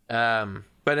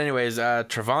 But anyways,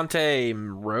 Trevante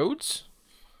Rhodes,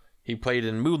 he played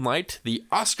in Moonlight, the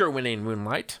Oscar-winning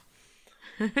Moonlight.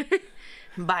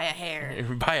 By a hair.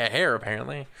 By a hair,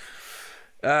 apparently.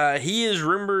 He is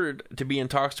rumored to be in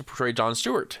talks to portray Jon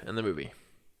Stewart in the movie.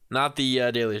 Not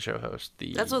the Daily Show host.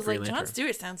 That's what's like. Jon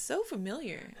Stewart sounds so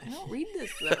familiar. I don't read this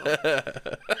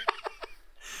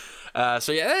though.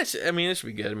 So yeah, it should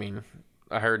be good.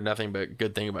 I heard nothing but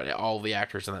good thing about all the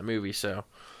actors in that movie. So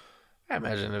I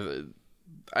imagine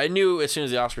I knew as soon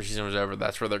as the Oscar season was over,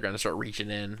 that's where they're going to start reaching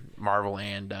in. Marvel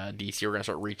and DC are going to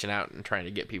start reaching out and trying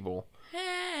to get people.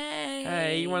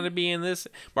 Hey, you want to be in this?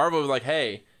 Marvel was like,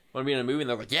 hey, want to be in a movie? And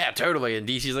they're like, yeah, totally. And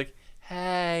DC's like,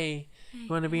 hey, you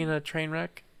want to be in a train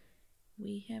wreck?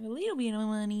 We have a little bit of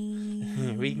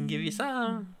money. We can give you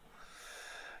some.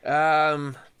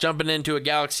 Jumping into a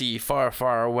galaxy far,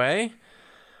 far away.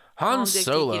 Han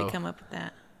Solo. Take you to come up with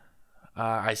that?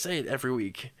 I say it every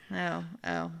week. Oh,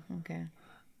 okay.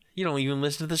 You don't even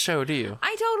listen to the show, do you?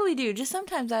 I totally do. Just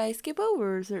sometimes I skip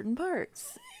over certain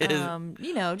parts.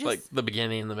 Just like the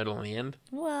beginning, the middle, and the end.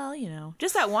 Well,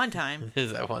 just that one time.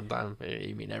 Is that one time?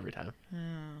 You mean every time?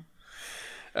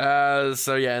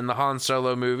 So yeah, in the Han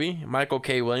Solo movie, Michael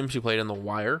K. Williams, who played in The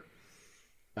Wire,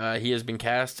 he has been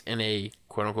cast in a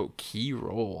quote-unquote key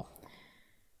role.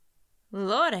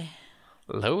 Lordy.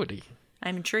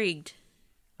 I'm intrigued.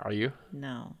 Are you?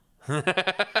 No.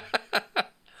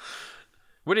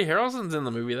 Woody Harrelson's in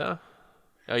the movie, though.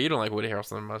 Oh, you don't like Woody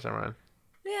Harrelson much, am I?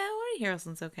 Yeah, Woody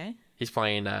Harrelson's okay. He's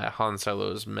playing Han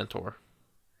Solo's mentor.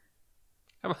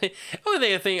 I'm like, the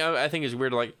only thing I think is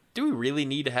weird, do we really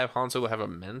need to have Han Solo have a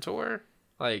mentor?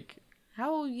 Like,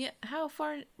 How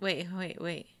far? Wait.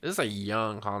 this is a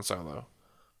young Han Solo.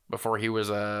 Before he was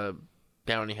a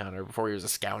bounty hunter, before he was a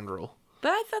scoundrel. But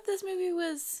I thought this movie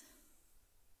was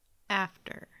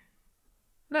after.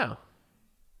 No.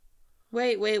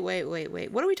 Wait.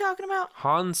 What are we talking about?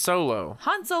 Han Solo.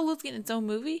 Han Solo's getting its own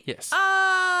movie? Yes.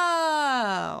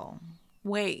 Oh.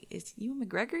 Wait, is Ewan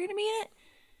McGregor going to be in it?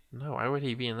 No, why would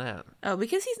he be in that? Oh,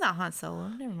 because he's not Han Solo.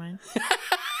 Never mind.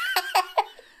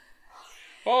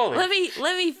 Holy.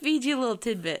 Let me feed you a little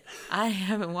tidbit. I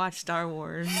haven't watched Star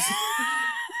Wars.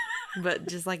 But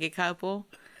just like a couple.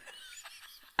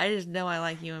 I just know I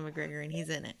like Ewan McGregor and he's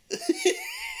in it.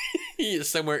 He is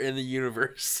somewhere in the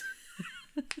universe.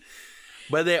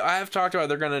 But I have talked about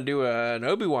they're going to do an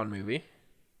Obi-Wan movie.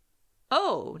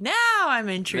 Oh, now I'm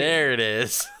intrigued. There it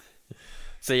is.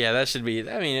 So yeah, that should be.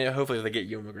 I mean, hopefully if they get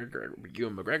Ewan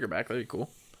McGregor back, that'd be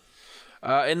cool.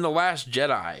 In The Last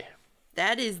Jedi.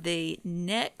 That is the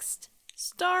next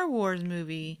Star Wars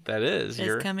movie. That is.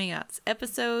 That's coming out. It's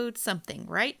episode something,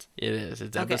 right? It is.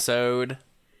 It's Okay. episode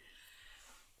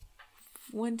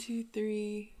 1, 2,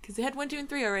 3. Because they had 1, 2, and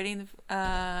 3 already in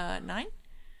the 9,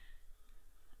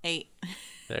 8.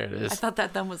 There it is. I thought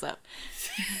that thumb was up.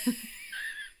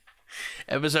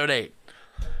 Episode 8.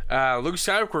 Luke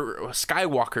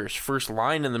Skywalker's first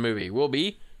line in the movie will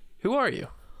be, "Who are you?"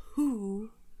 Who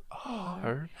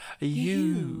Are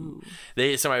you?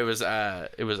 Somebody was I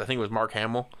think it was Mark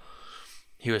Hamill.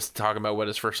 He was talking about what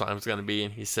his first line was going to be,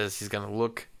 and he says he's going to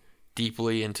look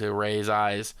deeply into Rey's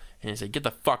eyes, and he said, "Get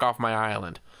the fuck off my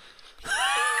island."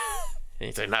 And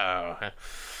he said, "No."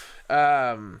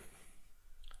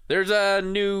 There's a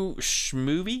new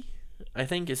movie. I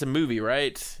think it's a movie,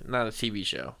 right? Not a TV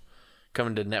show.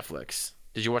 Coming to Netflix.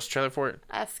 Did you watch the trailer for it?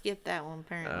 I skipped that one,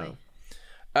 apparently.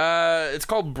 It's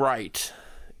called Bright.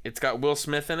 It's got Will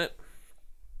Smith in it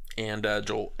and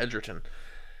Joel Edgerton.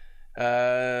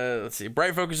 Let's see.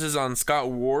 Bright focuses on Scott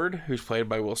Ward, who's played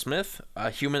by Will Smith, a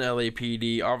human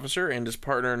LAPD officer, and his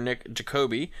partner Nick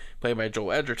Jacoby, played by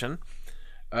Joel Edgerton,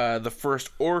 the first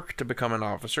orc to become an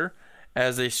officer,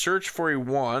 as they search for a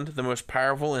wand, the most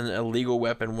powerful and illegal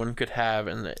weapon one could have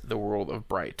in the world of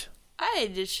Bright.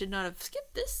 I just should not have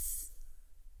skipped this.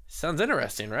 Sounds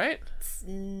interesting, right?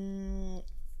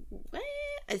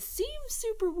 It seems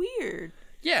super weird.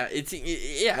 Yeah,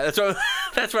 that's what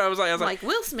I was like. Like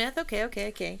Will Smith,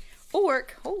 okay.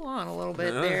 Orc, hold on a little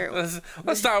bit there. Let's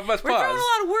stop. Let's We're pause. throwing a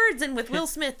lot of words in with Will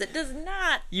Smith that does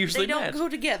not Usually they don't match. go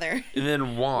together. And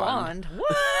then wand.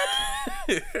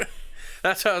 What?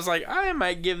 That's how I was like, I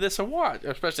might give this a watch.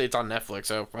 Especially it's on Netflix,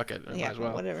 so fuck it. Might as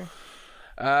well. Whatever.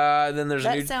 Then there's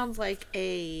That a new. sounds like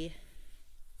a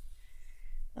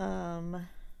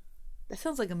that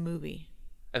sounds like a movie.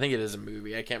 I think it is a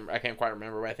movie. I can't quite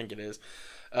remember, but I think it is.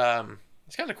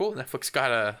 It's kind of cool. Netflix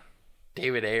got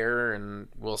David Ayer and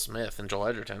Will Smith and Joel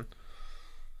Edgerton.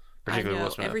 I Particularly know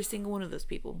Will Smith. every single one of those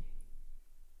people.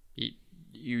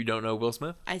 You don't know Will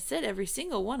Smith? I said every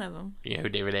single one of them. You know who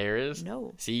David Ayer is?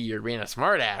 No. See, you're being a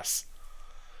smartass.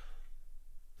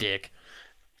 Dick.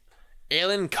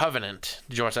 Alien Covenant.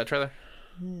 Did you watch that trailer?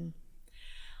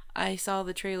 I saw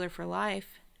the trailer for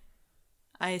Life.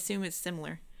 I assume it's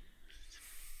similar.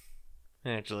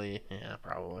 Actually, yeah,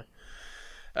 probably.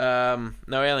 No,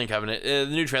 Alien Covenant. The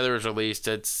new trailer was released.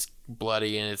 It's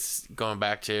bloody and it's going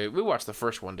back to. We watched the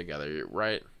first one together,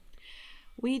 right?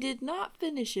 We did not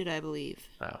finish it, I believe.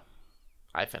 No,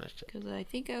 I finished it. Because I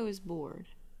think I was bored.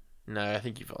 No, I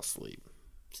think you fell asleep.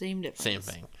 Same difference. Same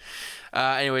thing.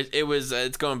 Anyways, it was.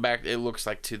 It's going back. It looks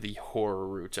like to the horror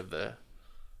roots of the.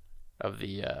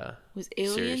 Was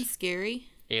Alien series. scary?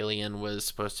 Alien was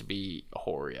supposed to be a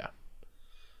horror, yeah.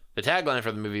 The tagline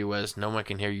for the movie was "No one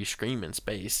can hear you scream in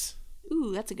space."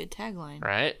 Ooh, that's a good tagline.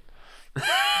 Right?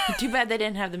 Too bad they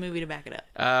didn't have the movie to back it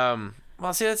up.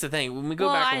 Well, see, that's the thing. When we go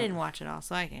well, back, I didn't watch it all,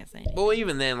 so I can't say anything. Well,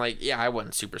 even then, like, yeah, I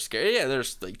wasn't super scared. Yeah,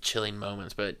 there's like chilling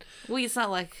moments, but Well, it's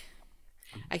not like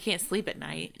I can't sleep at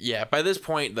night. yeah, by this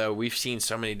point though, we've seen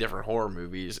so many different horror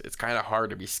movies. It's kind of hard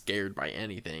to be scared by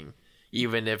anything,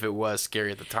 even if it was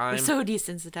scary at the time. We're so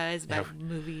desensitized by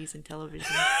movies and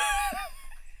television.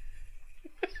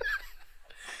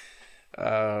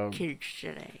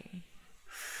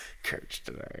 Church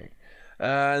today.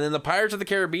 And then the Pirates of the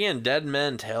Caribbean, Dead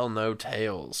Men Tell No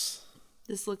Tales.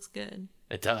 This looks good.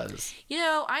 It does. You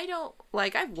know, I don't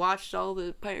like. I've watched all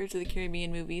the Pirates of the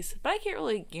Caribbean movies, but I can't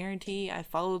really guarantee I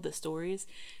followed the stories.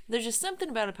 There's just something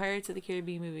about a Pirates of the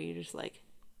Caribbean movie. You're just like,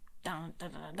 dun,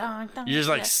 dun, dun, dun, dun, You're just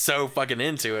like yeah. so fucking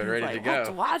into it, ready Like, to go. Let's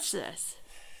watch this.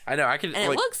 I know. I could. And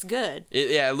like, it looks good.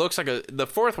 it looks like the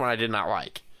fourth one I did not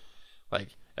like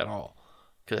at all.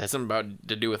 because it had something about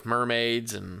to do with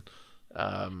mermaids and. It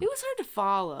was hard to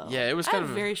follow. Yeah, it was I kind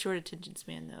have of a very short attention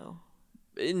span though.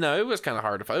 No, it was kind of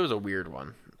hard to follow. It was a weird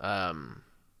one.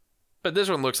 But this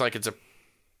one looks like it's a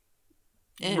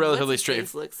relatively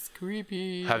straight. Looks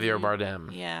creepy. Javier Bardem.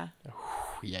 Yeah.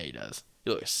 Yeah, he does.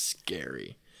 He looks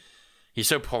scary. He's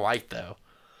so polite though.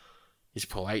 He's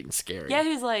polite and scary. Yeah,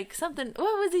 he's like something.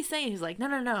 What was he saying? He's like,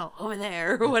 no, over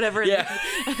there or whatever. Yeah.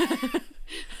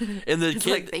 And the He's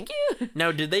kid. like, thank you.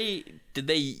 Now, did they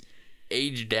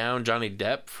age down Johnny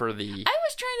Depp for the? I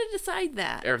was trying to decide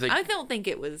that. Or if they- I don't think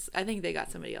it was. I think they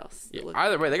got somebody else. Yeah,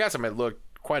 either way, they got somebody that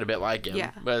looked quite a bit like him.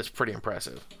 Yeah. But it's pretty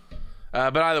impressive.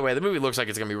 But either way, the movie looks like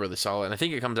it's gonna be really solid, and I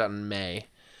think it comes out in May.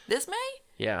 This May?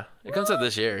 Yeah, it comes out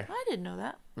this year. I didn't know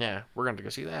that. Yeah, we're going to go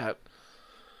see that.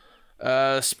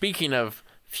 Speaking of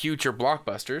future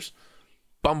blockbusters,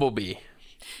 Bumblebee.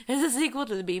 Is this a sequel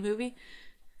to the Bee movie?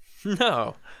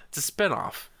 No, it's a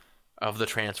spinoff of the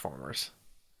Transformers.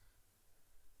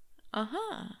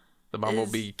 Uh-huh. The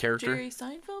Bumblebee Is character. Jerry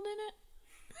Seinfeld in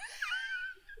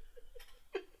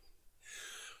it?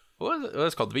 What was it? Well,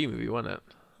 it's called the Bee movie, wasn't it?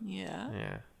 Yeah.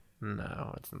 Yeah.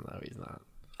 No, he's not.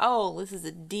 Oh, this is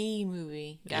a D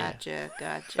movie. Gotcha.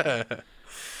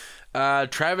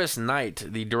 Travis Knight,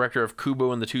 the director of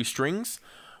Kubo and the Two Strings,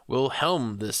 will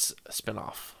helm this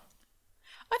spinoff.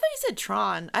 I thought you said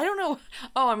Tron. I don't know.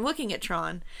 Oh, I'm looking at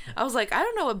Tron. I was like, I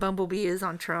don't know what Bumblebee is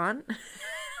on Tron.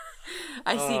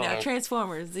 I see now.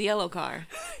 Transformers, the yellow car.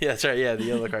 Yeah, that's right. Yeah, the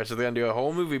yellow car. So they're going to do a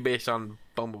whole movie based on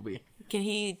Bumblebee. Can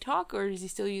he talk, or is he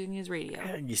still using his radio?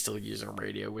 He's still using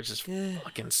radio, which is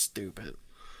fucking stupid.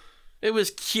 It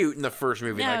was cute in the first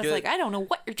movie. Yeah, I was I don't know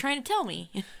what you're trying to tell me.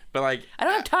 But like, I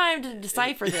don't have time to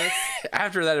decipher this.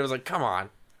 After that, it was like, come on,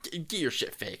 get your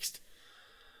shit fixed.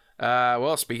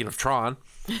 Well, speaking of Tron,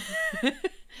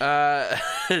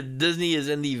 Disney is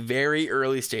in the very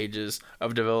early stages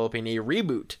of developing a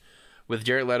reboot with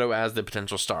Jared Leto as the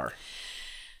potential star.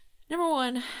 Number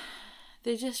one,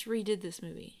 they just redid this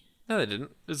movie. No, they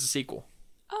didn't. It's a sequel.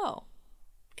 Oh.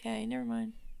 Okay, never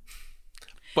mind.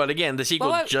 But again, the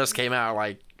sequel just came out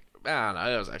I don't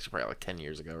know, it was actually probably 10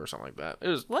 years ago or something like that.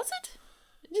 Was it?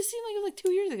 It just seemed like it was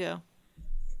 2 years ago.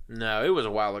 No, it was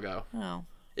a while ago. Oh.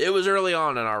 It was early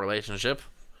on in our relationship.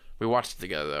 We watched it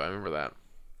together, though. I remember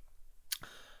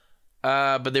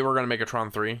that. But they were going to make a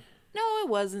Tron 3. No, it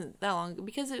wasn't that long ago,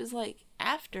 because it was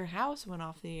after House went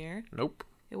off the air. Nope.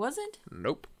 It wasn't?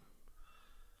 Nope.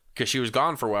 Because she was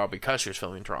gone for a while because she was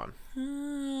filming Tron.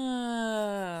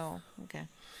 Oh, okay.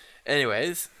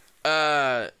 Anyways,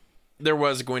 there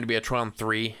was going to be a Tron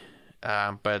 3,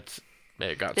 but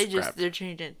it got scrapped. They're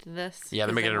changing it to this? Yeah,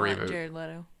 they're making a reboot. Jared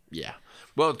Leto. Yeah.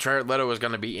 Well, Jared Leto was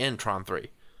going to be in Tron 3.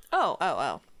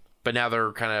 Oh. But now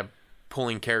they're kind of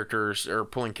pulling characters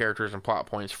and plot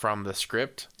points from the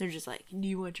script. They're just like, do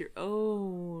you want your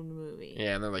own movie?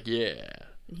 Yeah, and they're like, yeah.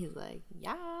 And he's like,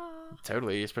 yeah.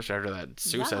 Totally, especially after that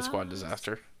Suicide Squad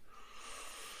disaster.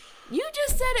 You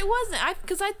just said it wasn't.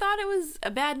 Because I thought it was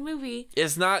a bad movie.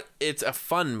 It's not. It's a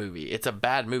fun movie. It's a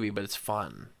bad movie, but it's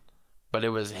fun. But it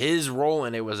was his role,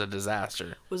 and it was a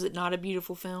disaster. Was it not a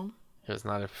beautiful film? It was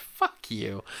not a... Fuck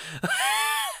you.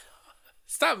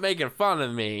 Stop making fun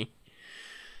of me.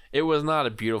 It was not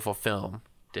a beautiful film,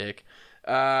 Dick.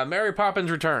 Mary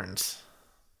Poppins Returns.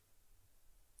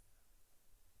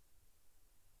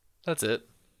 That's it.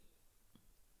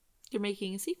 You're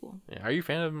making a sequel. Yeah. Are you a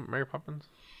fan of Mary Poppins?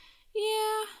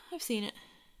 Yeah, I've seen it.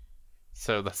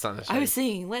 So that's not the I was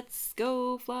singing "Let's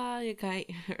Go Fly a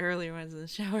Kite" earlier when I was in the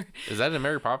shower. Is that in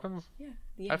Mary Poppins?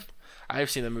 Yeah. I've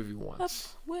seen that movie once.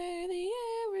 Up where the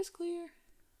air is clear.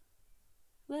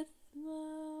 Let's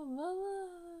la la la.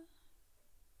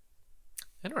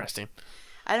 Interesting.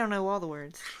 I don't know all the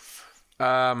words.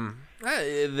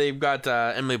 They've got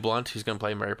Emily Blunt, who's going to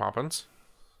play Mary Poppins.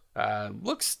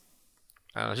 Looks,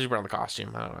 I don't know, she's wearing the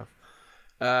costume. I don't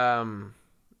know.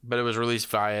 But it was released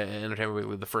via Entertainment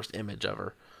Weekly, the first image of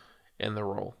her in the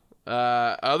role.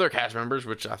 Other cast members,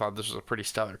 which I thought this was a pretty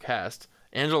stellar cast: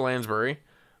 Angela Lansbury,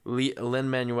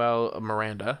 Lin-Manuel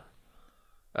Miranda,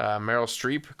 Meryl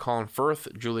Streep, Colin Firth,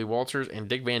 Julie Walters, and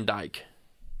Dick Van Dyke.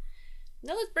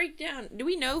 Now let's break down. Do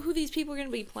we know who these people are going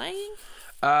to be playing?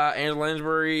 Angela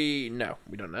Lansbury, no,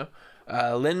 we don't know.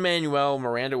 Lin-Manuel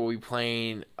Miranda will be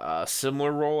playing a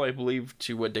similar role, I believe,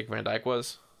 to what Dick Van Dyke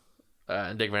was.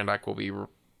 And Dick Van Dyke will be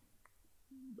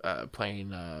playing...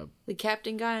 the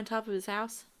captain guy on top of his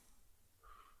house?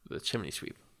 The chimney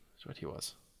sweep. That's what he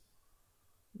was.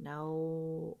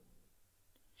 No.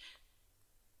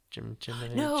 Chimney.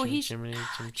 No!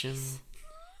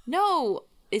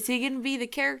 Is he going to be the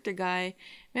character guy?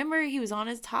 Remember, he was on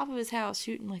his top of his house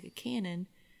shooting like a cannon.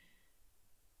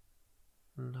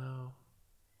 No.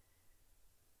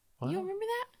 What? You don't remember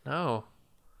that? No.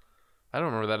 I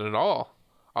don't remember that at all.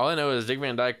 All I know is Dick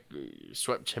Van Dyke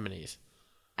swept chimneys.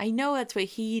 I know that's what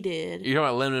he did. You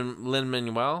talking about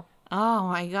Lin-Manuel? Oh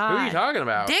my god. Who are you talking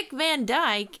about? Dick Van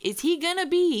Dyke, is he gonna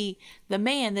be the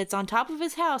man that's on top of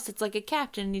his house that's like a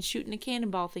captain and he's shooting a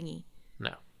cannonball thingy?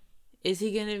 No. Is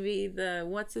he gonna be the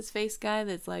what's his face guy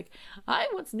that's like, I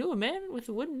once knew a man with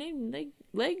a wooden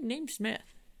leg named Smith?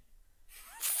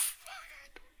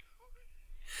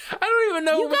 I don't even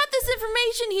know. You got this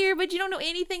information here, but you don't know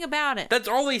anything about it. That's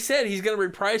all they said. He's going to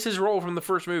reprise his role from the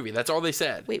first movie. That's all they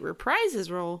said. Wait, reprise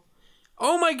his role?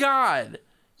 Oh my god.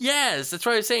 Yes, that's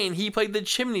what I was saying. He played the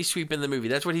chimney sweep in the movie.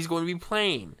 That's what he's going to be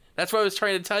playing. That's what I was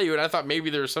trying to tell you, and I thought maybe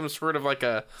there was some sort of like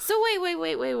a... So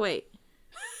wait.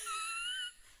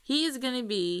 He is going to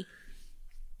be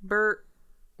Bert...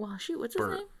 Well, shoot, what's his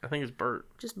name? I think it's Bert.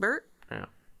 Just Bert? Yeah.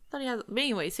 Thought he has... But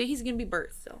anyway, so he's going to be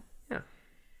Bert still. Yeah.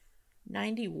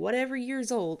 90 whatever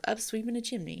years old, up sweeping a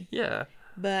chimney. Yeah.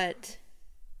 But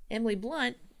Emily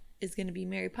Blunt is going to be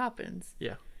Mary Poppins.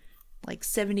 Yeah. Like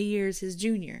 70 years his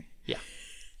junior. Yeah.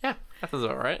 Yeah, that sounds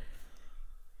all right.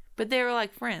 But they were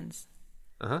like friends.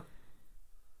 Uh-huh.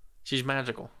 She's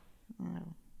magical.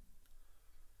 Oh.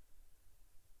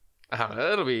 I don't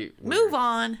know, it'll be weird.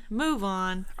 Move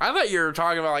on. I thought you were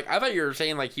talking about, like, I thought you were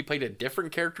saying, like, he played a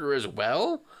different character as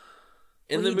well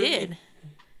in the movie.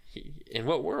 He did. In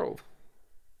what world?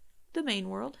 The main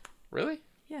world. Really?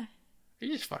 Yeah.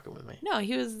 You're just fucking with me. No,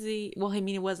 he was well, I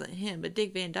mean, it wasn't him, but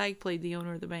Dick Van Dyke played the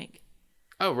owner of the bank.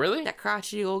 Oh, really? That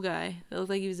crotchety old guy that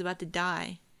looked like he was about to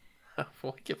die. Oh,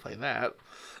 well, he can play that.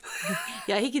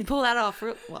 Yeah, he can pull that off.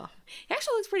 Well, he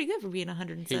actually looks pretty good for being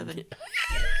 107.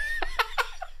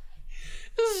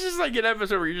 This is just like an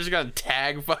episode where you're just gonna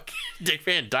tag fucking Dick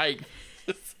Van Dyke.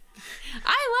 I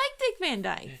like Dick Van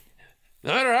Dyke.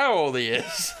 No matter how old he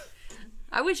is.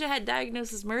 I wish I had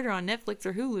Diagnosis Murder on Netflix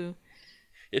or Hulu.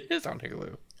 It is on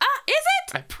Hulu. Ah, is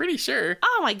it? I'm pretty sure.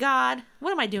 Oh my god.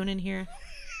 What am I doing in here?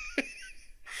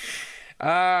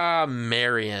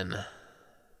 Marion.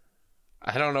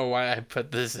 I don't know why I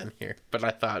put this in here, but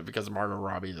I thought because Margot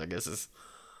Robbie, I guess, is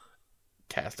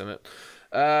cast in it.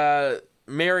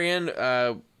 Marion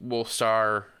will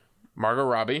star Margot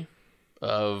Robbie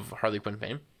of Harley Quinn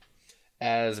fame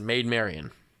as Maid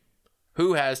Marian,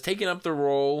 who has taken up the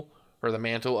role or the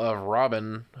mantle of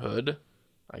Robin Hood,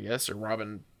 I guess, or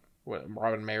Robin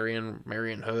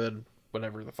Marian Hood,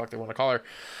 whatever the fuck they want to call her,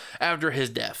 after his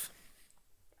death.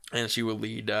 And she will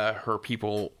lead her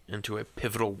people into a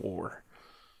pivotal war.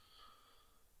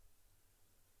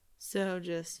 So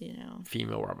just,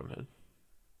 female Robin Hood.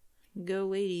 Go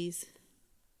ladies.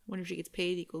 Wonder if she gets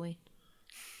paid equally.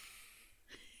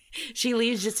 She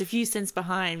leaves just a few cents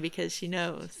behind because she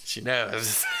knows. She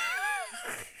knows.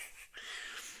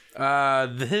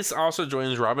 This also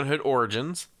joins Robin Hood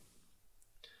Origins,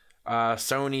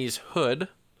 Sony's Hood,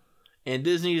 and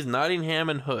Disney's Nottingham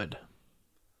and Hood.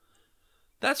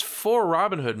 That's 4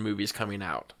 Robin Hood movies coming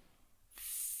out.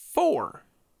 4.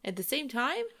 At the same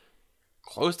time?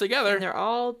 Close together. And they're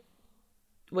all...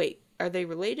 Wait, are they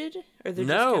related? Or they're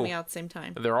just coming out at the same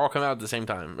time? They're all coming out at the same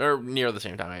time. Or near the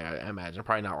same time, I imagine.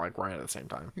 Probably not like right at the same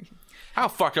time. How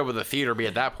fucked up would the theater be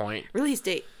at that point? Release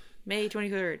date, May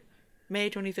 23rd.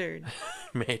 May 23rd.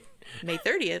 May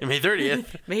 30th. May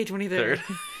 30th. May 23rd.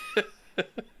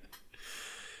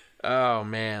 Oh,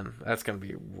 man. That's going to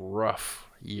be a rough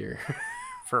year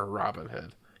for Robin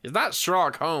Hood. It's not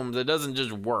Sherlock Holmes. It doesn't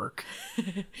just work.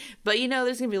 But there's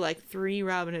going to be like 3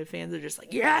 Robin Hood fans that are just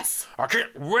like, yes! I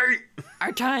can't wait!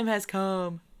 Our time has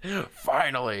come.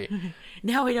 Finally.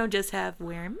 Now we don't just have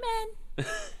wearing men.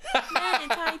 Men in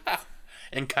tights.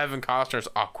 And Kevin Costner's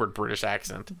awkward British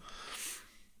accent.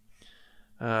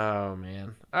 Oh,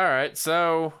 man. All right.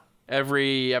 So,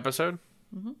 every episode,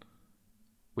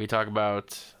 we talk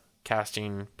about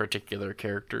casting particular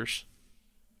characters.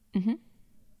 Mm-hmm.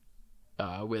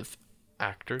 With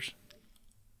actors.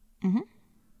 Mm-hmm.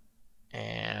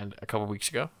 And a couple weeks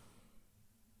ago,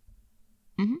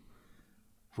 mm-hmm.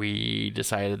 we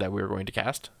decided that we were going to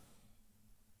cast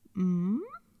mm-hmm.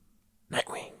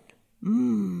 Nightwing.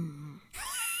 Mm.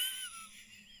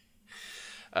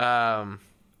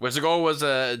 Which the goal was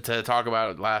to talk about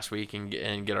it last week and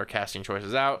get our casting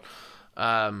choices out.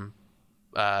 John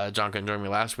couldn't join me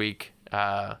last week.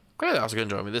 Clearly also couldn't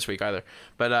join me this week either.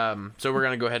 But so we're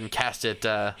gonna go ahead and cast it.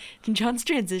 John's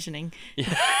transitioning.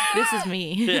 Yeah. This is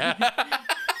me. Yeah.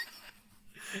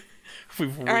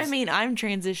 I'm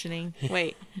transitioning.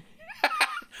 Wait.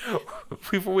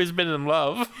 We've always been in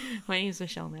love. My name's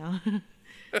Michelle now.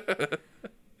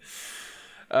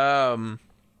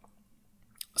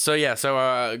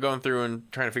 going through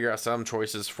and trying to figure out some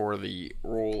choices for the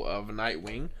role of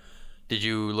Nightwing. Did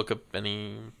you look up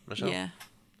any, Michelle? Yeah.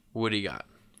 What do you got?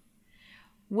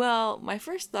 Well, my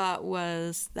first thought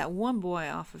was that one boy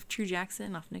off of True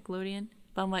Jackson off Nickelodeon.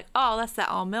 But I'm like, oh, that's that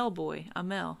Amel boy.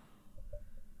 Amel.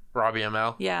 Robbie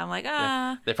Amell? Yeah, I'm like,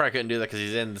 Yeah. They probably couldn't do that because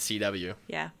he's in the CW.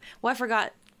 Yeah. Well, I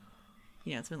forgot.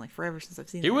 You know, it's been like forever since I've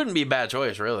seen He that. wouldn't be a bad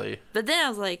choice, really. But then I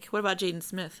was like, what about Jaden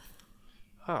Smith?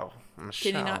 Oh,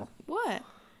 Michelle. Did he not? What?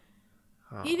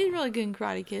 Oh. He did really good in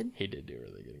Karate Kid. He did do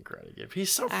really good in Karate Kid.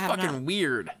 He's so fucking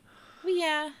weird. Well,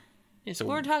 yeah.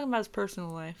 We're talking about his personal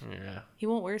life. Yeah. He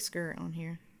won't wear a skirt on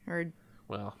here.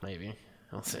 Well, maybe.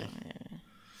 We'll see. Yeah.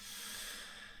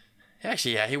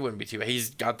 Actually, yeah, he wouldn't be too bad. He's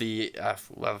got the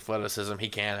athleticism. He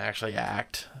can actually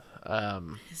act. As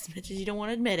much as you don't want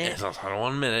to admit it. I don't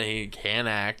want to admit it. He can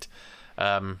act.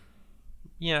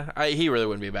 He really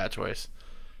wouldn't be a bad choice.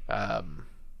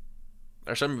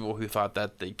 There's some people who thought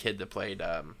that the kid that played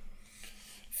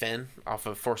Finn off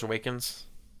of Force Awakens,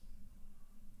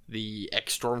 the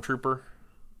ex-stormtrooper.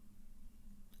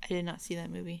 I did not see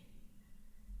that movie.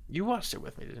 You watched it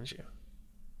with me, didn't you?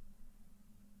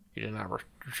 You did not.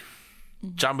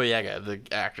 John Boyega, the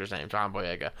actor's name, John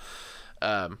Boyega.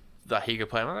 Thought he could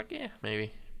play him. I'm like, yeah,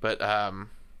 maybe. But other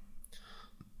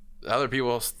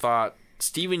people thought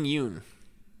Steven Yeun.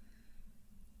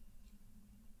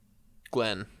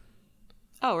 Glenn.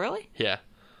 Oh, really? Yeah.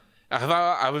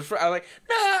 I was like,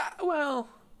 nah, well.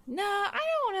 Nah, I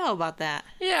don't know about that.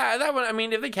 Yeah, that one, I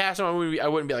mean, if they cast him, I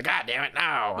wouldn't be like, God damn it, no.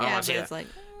 I yeah, want to see it's like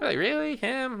really?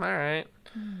 Him? All right.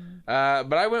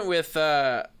 But I went with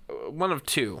one of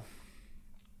two.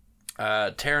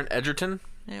 Taron Egerton.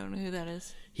 I don't know who that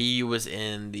is. He was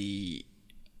in the...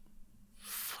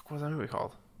 What was that movie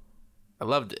called? I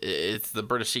loved it. It's the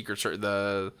British Secret Service.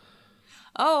 The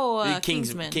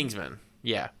Kingsman. Kingsman.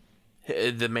 Yeah.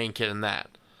 The main kid in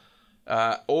that.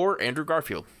 Or Andrew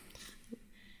Garfield.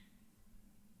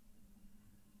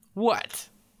 What?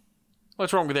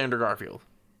 What's wrong with Andrew Garfield?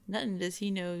 Nothing. Does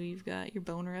he know you've got your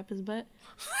boner up his butt?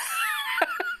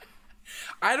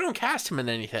 I don't cast him in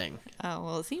anything. Oh,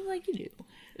 well, it seems like you do.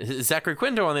 Zachary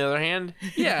Quinto, on the other hand,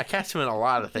 yeah, I cast him in a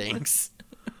lot of things.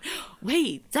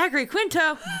 Wait, Zachary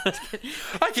Quinto!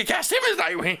 I could cast him as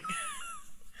Nightwing!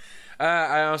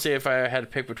 I honestly, if I had to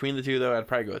pick between the two, though, I'd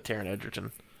probably go with Taron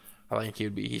Egerton. I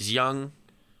think he's young,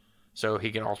 so he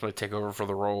can ultimately take over for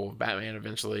the role of Batman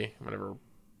eventually, whenever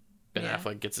Ben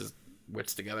Affleck gets his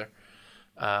wits together.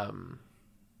 And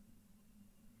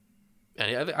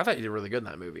I thought he did really good in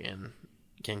that movie in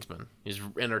Kingsman. He's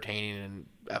entertaining and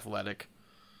athletic.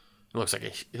 He looks like a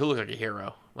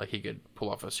hero. Like he could pull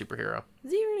off a superhero.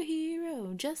 Zero to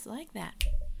hero, just like that.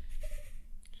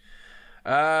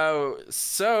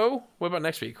 So what about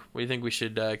next week? What do you think we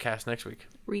should cast next week?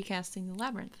 Recasting the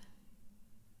Labyrinth.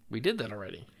 We did that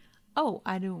already. Oh,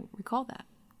 I don't recall that.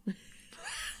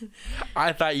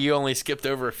 I thought you only skipped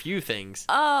over a few things.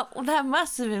 Well, that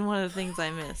must have been one of the things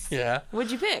I missed. Yeah.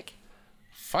 What'd you pick?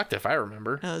 Fucked if I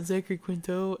remember. Zachary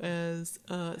Quinto as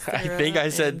Sarah. I think I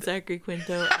said Zachary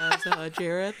Quinto as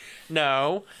Jareth.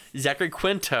 No, Zachary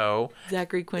Quinto.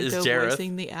 Zachary Quinto is Jareth.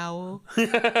 voicing the owl.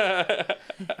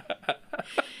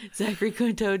 Zachary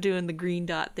Quinto doing the green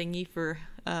dot thingy for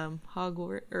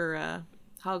Hogwarts or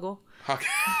Hoggle.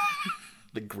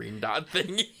 The green dot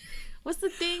thingy. What's the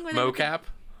thing? Mocap.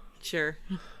 Sure.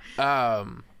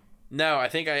 No, I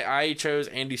think I chose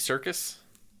Andy Serkis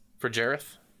for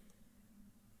Jareth.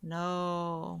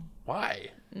 No. Why?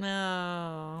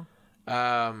 No.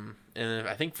 And then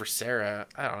I think for Sarah,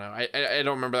 I don't know. I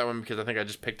don't remember that one because I think I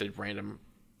just picked a random.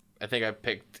 I think I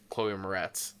picked Chloe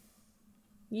Moretz.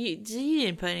 You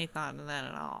didn't put any thought into that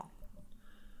at all.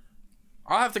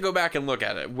 I'll have to go back and look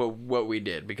at it. What we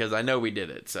did because I know we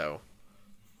did it. So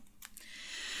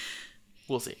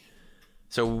we'll see.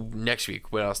 So next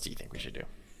week, what else do you think we should do?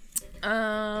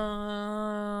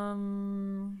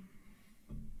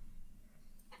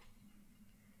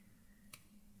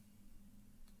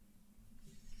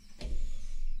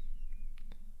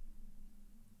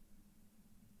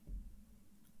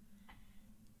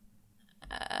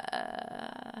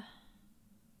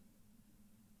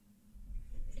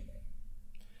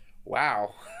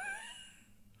 Wow.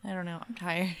 I don't know. I'm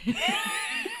tired.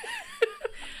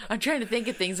 I'm trying to think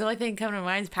of things. The only thing coming to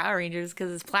mind is Power Rangers because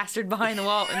it's plastered behind the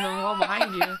wall in the wall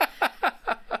behind you.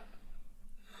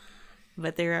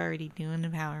 But they're already doing the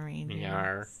Power Rangers. They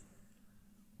are.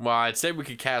 Well, I'd say we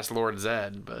could cast Lord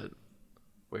Zed, but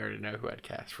we already know who I'd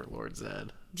cast for Lord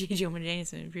Zed. J. Jonah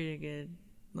Jameson, pretty good.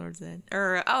 Lord Zed.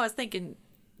 Or, I was thinking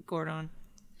Gordon.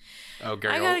 Oh,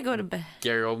 Gary I gotta go to bed.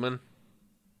 Gary Oldman?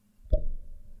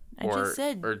 I just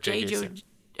said J.K.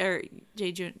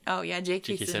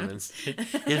 J.K. Simmons.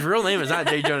 His real name is not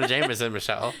J. Jonah Jameson,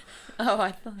 Michelle. Oh,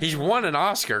 I thought he's won an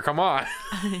Oscar. Come on,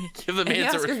 give the man the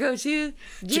Oscar go to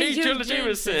J. Jonah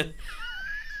Jameson.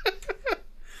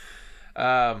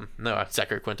 No,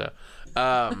 Zachary Quinto.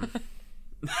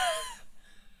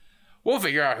 We'll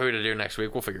figure out who to do next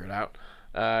week. We'll figure it out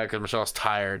because Michelle's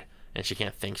tired and she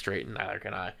can't think straight, and neither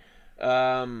can I.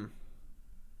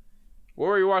 What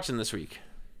were you watching this week?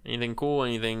 Anything cool?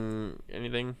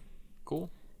 Anything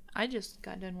cool? I just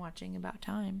got done watching About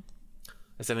Time.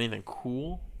 I said anything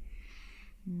cool?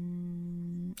 I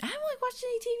haven't watched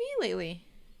any TV lately.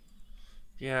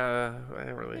 Yeah, I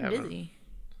really haven't. Busy.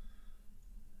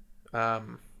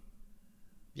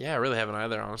 Yeah, I really haven't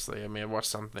either, honestly. I mean, I've watched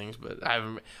some things, but I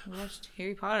haven't watched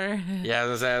Harry Potter. Yeah,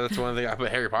 that's one thing. I put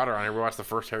Harry Potter on here. We watched the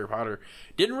first Harry Potter.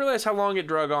 Didn't realize how long it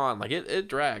drug on. Like, it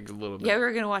dragged a little bit. Yeah, we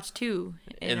were going to watch 2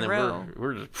 in a row.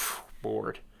 We're just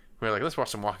bored. We were like, let's watch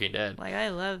some Walking Dead. Like, I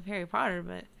love Harry Potter,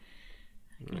 but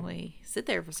I can only sit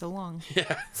there for so long.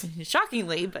 Yeah.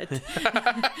 Shockingly, but...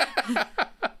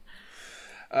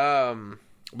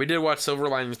 We did watch Silver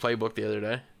Linings Playbook the other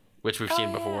day, which we've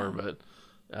seen before, but...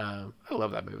 I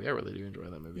love that movie. I really do enjoy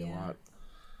that movie a lot.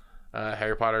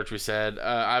 Harry Potter, which we said.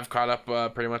 I've caught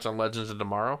up pretty much on Legends of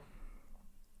Tomorrow.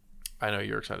 I know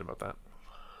you're excited about that.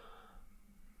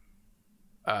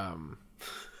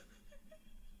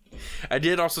 I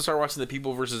did also start watching The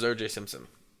People versus O.J. Simpson.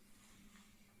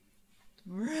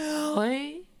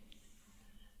 Really?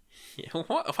 Yeah,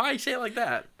 why you say it like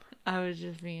that? I was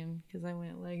just being... Because I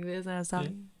went like this and I was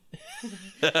talking...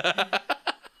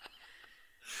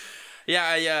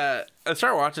 Yeah, I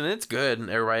started watching it. It's good, and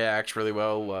everybody acts really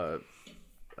well.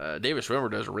 David Schwimmer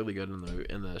does really good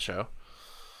in the show.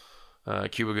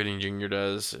 Cuba Gooding Jr.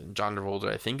 does, and John Travolta,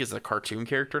 I think, is a cartoon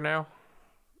character now.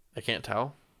 I can't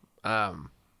tell. Only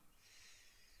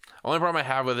problem I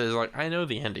have with it is, like, I know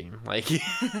the ending. Like,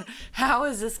 how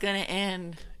is this gonna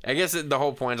end? I guess the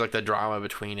whole point is, like, the drama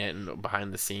between it and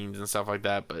behind the scenes and stuff like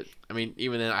that. But, I mean,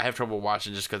 even then, I have trouble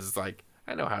watching just because it's like,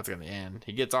 I know how it's gonna end.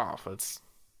 He gets off. It's...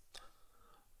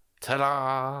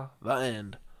 Ta-da! The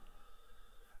end.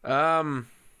 So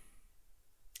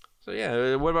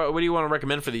yeah, what do you want to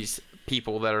recommend for these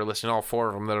people that are listening? All 4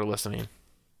 of them that are listening.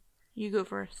 You go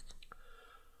first.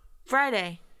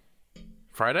 Friday.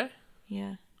 Friday?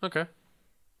 Yeah. Okay.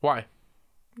 Why?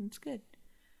 It's good.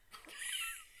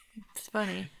 It's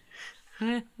funny.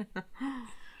 I'm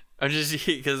just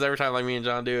because every time like me and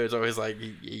John do, it's always like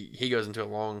he goes into a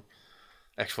long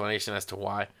explanation as to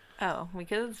why. Oh,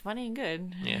 because it's funny and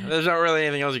good. Yeah, there's not really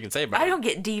anything else you can say about it. I don't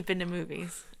get deep into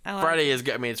movies. Friday is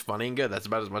good. I mean, it's funny and good. That's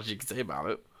about as much as you can say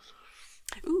about it.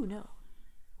 Ooh, no.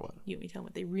 What? You want me to tell them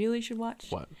what they really should watch?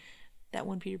 What? That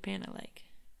one Peter Pan I like.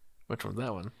 Which one's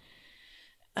that one?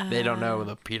 They don't know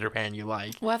the Peter Pan you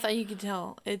like. Well, I thought you could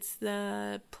tell. It's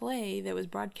the play that was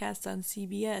broadcast on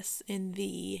CBS in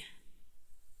the...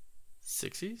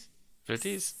 60s?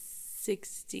 50s?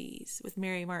 60s with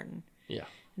Mary Martin. Yeah.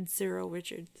 And Cyril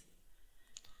Richards.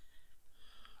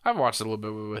 I've watched it a little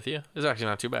bit with you. It's actually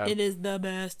not too bad. It is the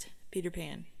best Peter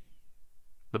Pan.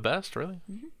 The best, really?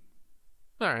 Mm-hmm.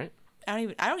 All right. I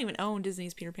don't even own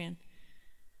Disney's Peter Pan.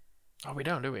 Oh, we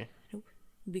don't, do we? Nope.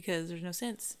 Because there's no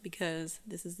sense. Because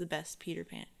this is the best Peter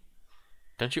Pan.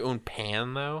 Don't you own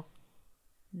Pan though?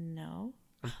 No.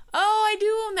 Oh, I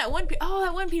do own that one.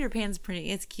 That one Peter Pan's pretty.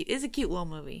 It's cute. It's a cute little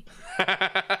movie.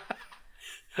 I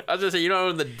was gonna say you don't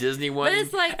own the Disney one, but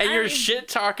it's like, and you're shit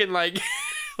talking like.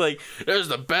 Like, there's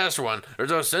the best one. There's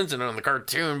no sense in it on the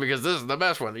cartoon because this is the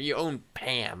best one. You own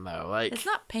Pan, though. Like, it's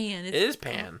not Pan. It is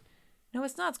Pan. No,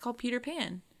 it's not. It's called Peter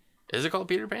Pan. Is it called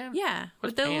Peter Pan? Yeah.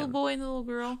 What's with the Pan? little boy and the little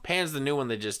girl. Pan's the new one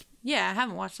they just... Yeah, I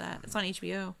haven't watched that. It's on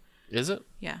HBO. Is it?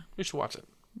 Yeah. We should watch it.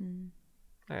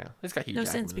 Yeah, it's got Hugh No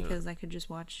Jackman sense because I could just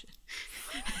watch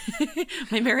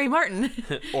my Mary Martin.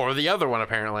 Or the other one,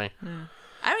 apparently.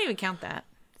 I don't even count that.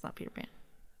 It's not Peter Pan.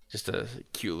 Just a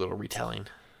cute little retelling.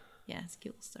 Yeah, it's a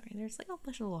cute little story. There's like a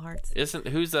bunch of little hearts. Who's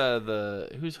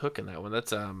who's Hook in that one?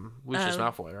 That's Lucius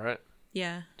Malfoy, right?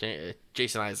 Yeah.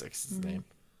 Jason Isaacs is his name.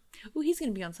 Oh, he's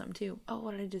gonna be on something too. Oh,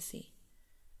 what did I just see?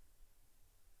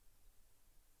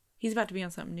 He's about to be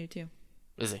on something new too.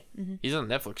 Is he? Mm-hmm. He's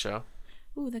on a Netflix show.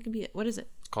 Ooh, that could be it. What is it?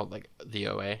 It's called like The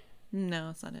OA. No,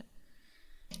 it's not it.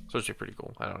 It's supposed to be pretty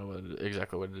cool. I don't know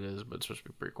exactly what it is, but it's supposed to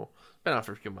be pretty cool. Been out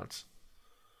for a few months.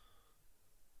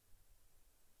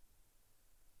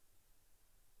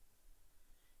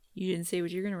 You didn't say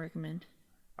what you're going to recommend.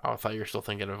 Oh, I thought you were still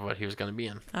thinking of what he was going to be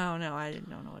in. Oh, no, I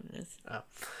don't know what it is.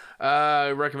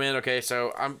 Oh. Recommend, okay,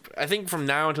 so I think from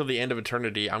now until the end of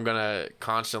eternity, I'm going to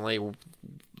constantly,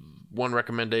 one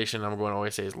recommendation I'm going to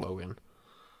always say is Logan.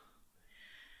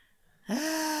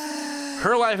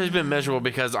 Her life has been miserable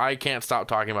because I can't stop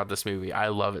talking about this movie. I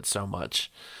love it so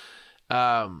much.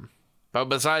 But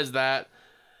besides that,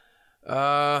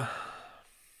 I'll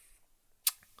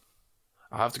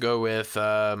have to go with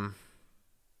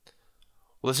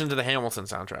listen to the Hamilton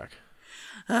soundtrack.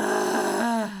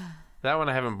 That one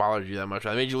I haven't bothered you that much.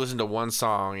 I made you listen to one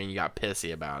song and you got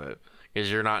pissy about it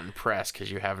because you're not impressed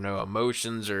because you have no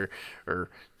emotions or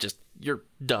just you're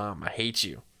dumb. I hate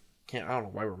you. I don't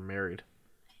know why we're married.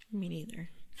 Me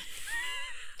neither.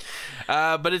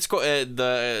 But it's cool.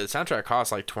 The soundtrack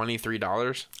costs like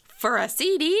 $23 for a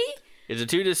CD. It's a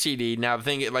 2-disc CD. Now the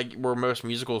thing, like where most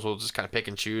musicals will just kind of pick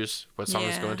and choose what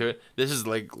songs go into it. This is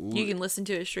like you can listen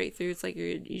to it straight through. It's like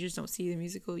you just don't see the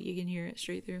musical. You can hear it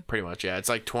straight through. Pretty much, yeah. It's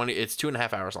like 20. It's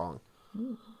 2.5 hours long.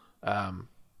 Ooh.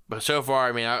 But so far,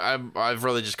 I mean, I've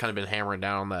really just kind of been hammering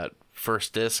down on that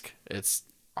first disc. It's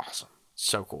awesome.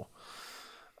 So cool.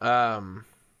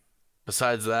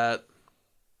 Besides that,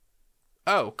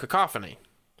 Cacophony.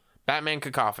 Batman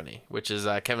Cacophony, which is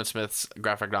Kevin Smith's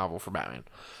graphic novel for Batman.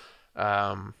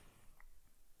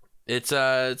 It's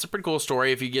a pretty cool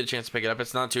story if you get a chance to pick it up.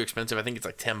 It's not too expensive. I think it's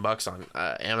like $10 on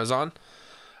Amazon.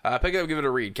 Pick it up, give it a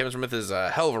read. Kevin Smith is a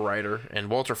hell of a writer, and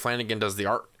Walter Flanagan does the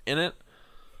art in it.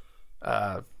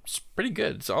 It's pretty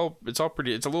good. It's all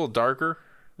pretty. It's a little darker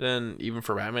than even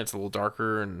for Batman. It's a little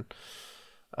darker, and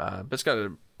but it's got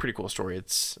a pretty cool story.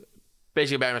 It's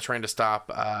basically Batman's trying to stop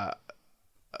a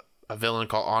villain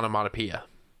called Onomatopoeia.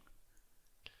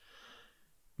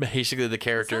 Basically, the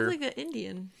character sounds like an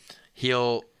Indian.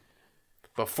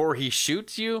 Before he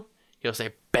shoots you, he'll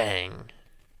say bang,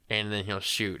 and then he'll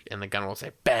shoot, and the gun will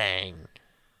say bang.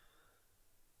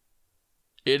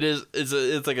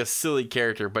 It's like a silly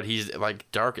character, but he's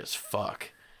like dark as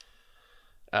fuck.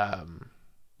 But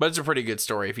it's a pretty good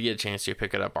story. If you get a chance to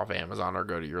pick it up off of Amazon or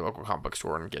go to your local comic book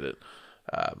store and get it,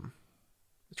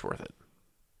 it's worth it.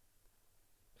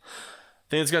 I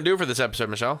think that's gonna do it for this episode,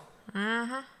 Michelle.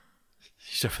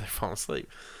 She's over there falling asleep.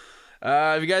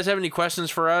 If you guys have any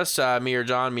questions for us, me or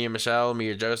John, me and Michelle, me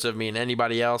or Joseph, me and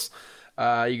anybody else,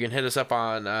 you can hit us up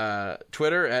on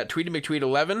Twitter at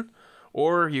TweetyMcTweet11,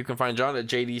 or you can find John at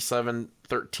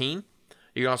JD713.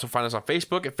 You can also find us on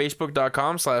Facebook at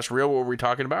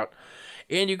facebook.com/realwhatweretalkingabout.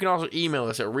 And you can also email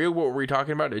us at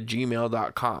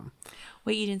realwhatweretalkingabout@gmail.com.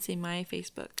 Wait, you didn't say my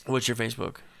Facebook. What's your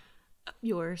Facebook?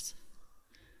 Yours.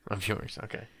 Of yours,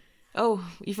 okay.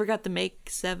 Oh, you forgot the make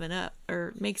 7 up,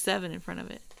 or make 7 in front of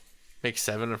it. Make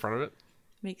 7 in front of it?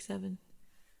 Make 7.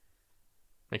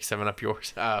 Make 7 up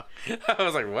yours. Oh. I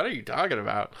was like, what are you talking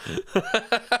about?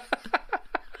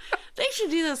 They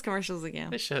should do those commercials again.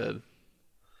 They should.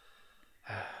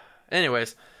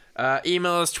 Anyways,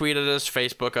 email us, tweet at us,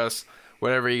 Facebook us,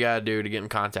 whatever you gotta do to get in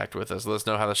contact with us. Let us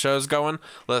know how the show's going.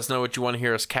 Let us know what you want to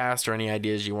hear us cast or any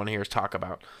ideas you want to hear us talk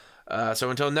about. So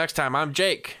until next time, I'm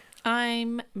Jake.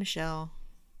 I'm Michelle.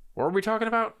 What were we talking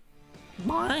about?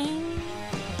 Bye.